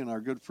be, and our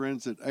good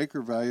friends at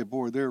Acre Value,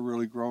 boy, they're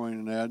really growing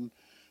and adding.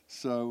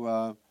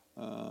 So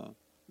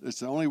it's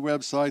the only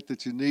website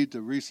that you need to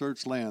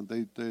research land.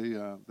 They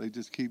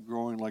just keep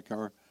growing like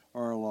our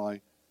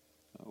RLI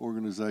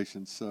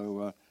organization.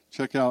 So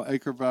check out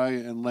Acre Value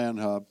and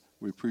Landhub.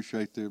 We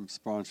appreciate them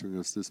sponsoring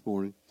us this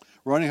morning.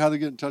 Ronnie, how do they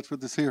get in touch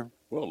with us here?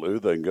 Well, Lou,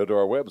 they can go to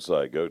our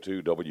website, go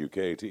to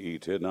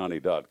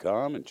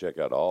WKTE1090.com, and check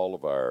out all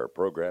of our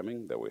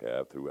programming that we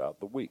have throughout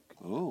the week.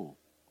 Oh,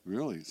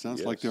 really? It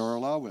sounds like the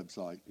RLI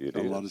website. It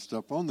Got is. a lot of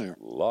stuff on there.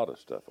 A lot of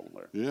stuff on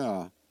there.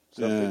 Yeah.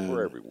 Something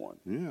for everyone.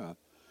 Yeah.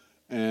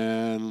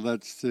 And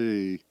let's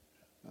see.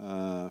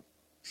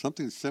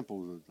 Something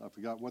simple. I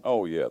forgot what.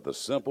 Oh, yeah, the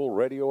simple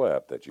radio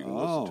app that you can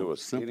listen to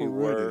us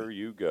anywhere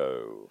you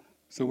go.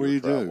 So what do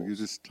you do? You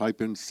just type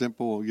in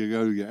simple, you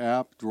go to your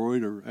app,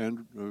 Droid or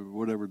Android, or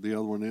whatever the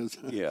other one is.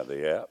 Yeah,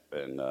 the app,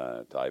 and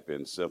type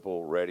in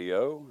simple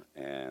radio,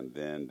 and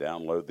then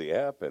download the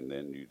app, and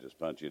then you just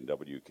punch in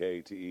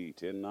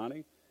WKTE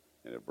 1090,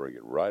 and it'll bring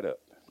it right up.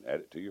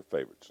 Add it to your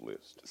favorites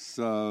list.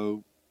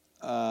 So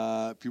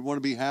if you want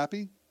to be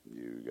happy,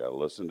 you got to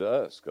listen to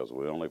us because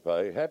we only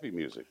play happy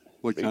music.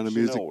 What kind of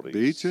music?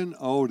 Beach and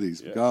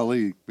oldies. Yes.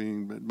 Golly,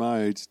 being at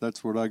my age,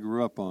 that's what I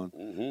grew up on.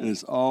 Mm-hmm. And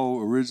it's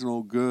all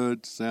original,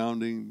 good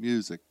sounding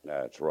music.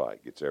 That's right.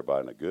 Gets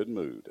everybody in a good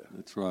mood.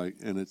 That's right.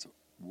 And it's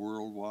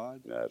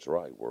worldwide? That's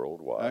right,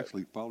 worldwide.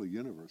 Actually, follow the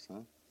universe,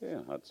 huh?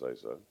 Yeah, I'd say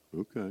so.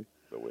 Okay.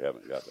 But we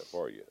haven't got that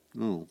far yet.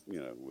 Oh.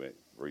 You know,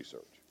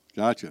 research.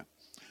 Gotcha.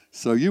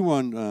 So you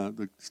won,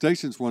 the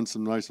station's won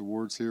some nice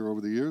awards here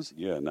over the years.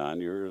 Yeah, 9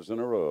 years in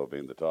a row of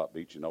being the top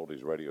beach and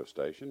oldies radio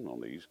station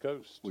on the East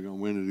Coast. We're going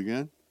to win it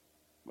again?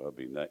 Well, it'll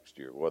be next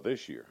year. Well,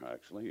 this year,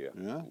 actually, yeah.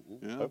 Yeah,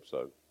 yeah. Hope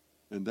so.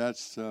 And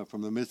that's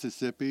from the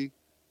Mississippi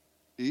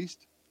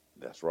East?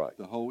 That's right.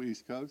 The whole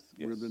East Coast?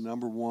 Yes. We're the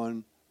number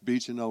one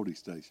beach and oldie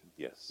station.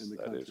 Yes, in the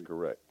that country. is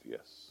correct.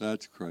 Yes.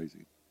 That's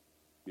crazy.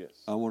 Yes.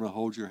 I want to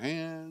hold your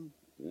hand.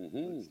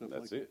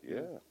 That's it.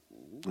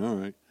 Yeah. All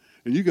right.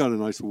 And you got a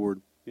nice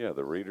award. Yeah,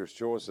 the Reader's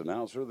Choice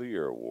Announcer of the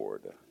Year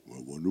award.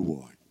 I wonder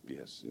why.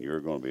 Yes, and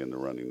you're going to be in the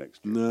running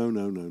next year.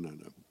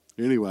 No.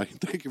 Anyway,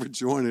 thank you for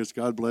joining us.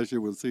 God bless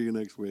you. We'll see you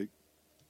next week.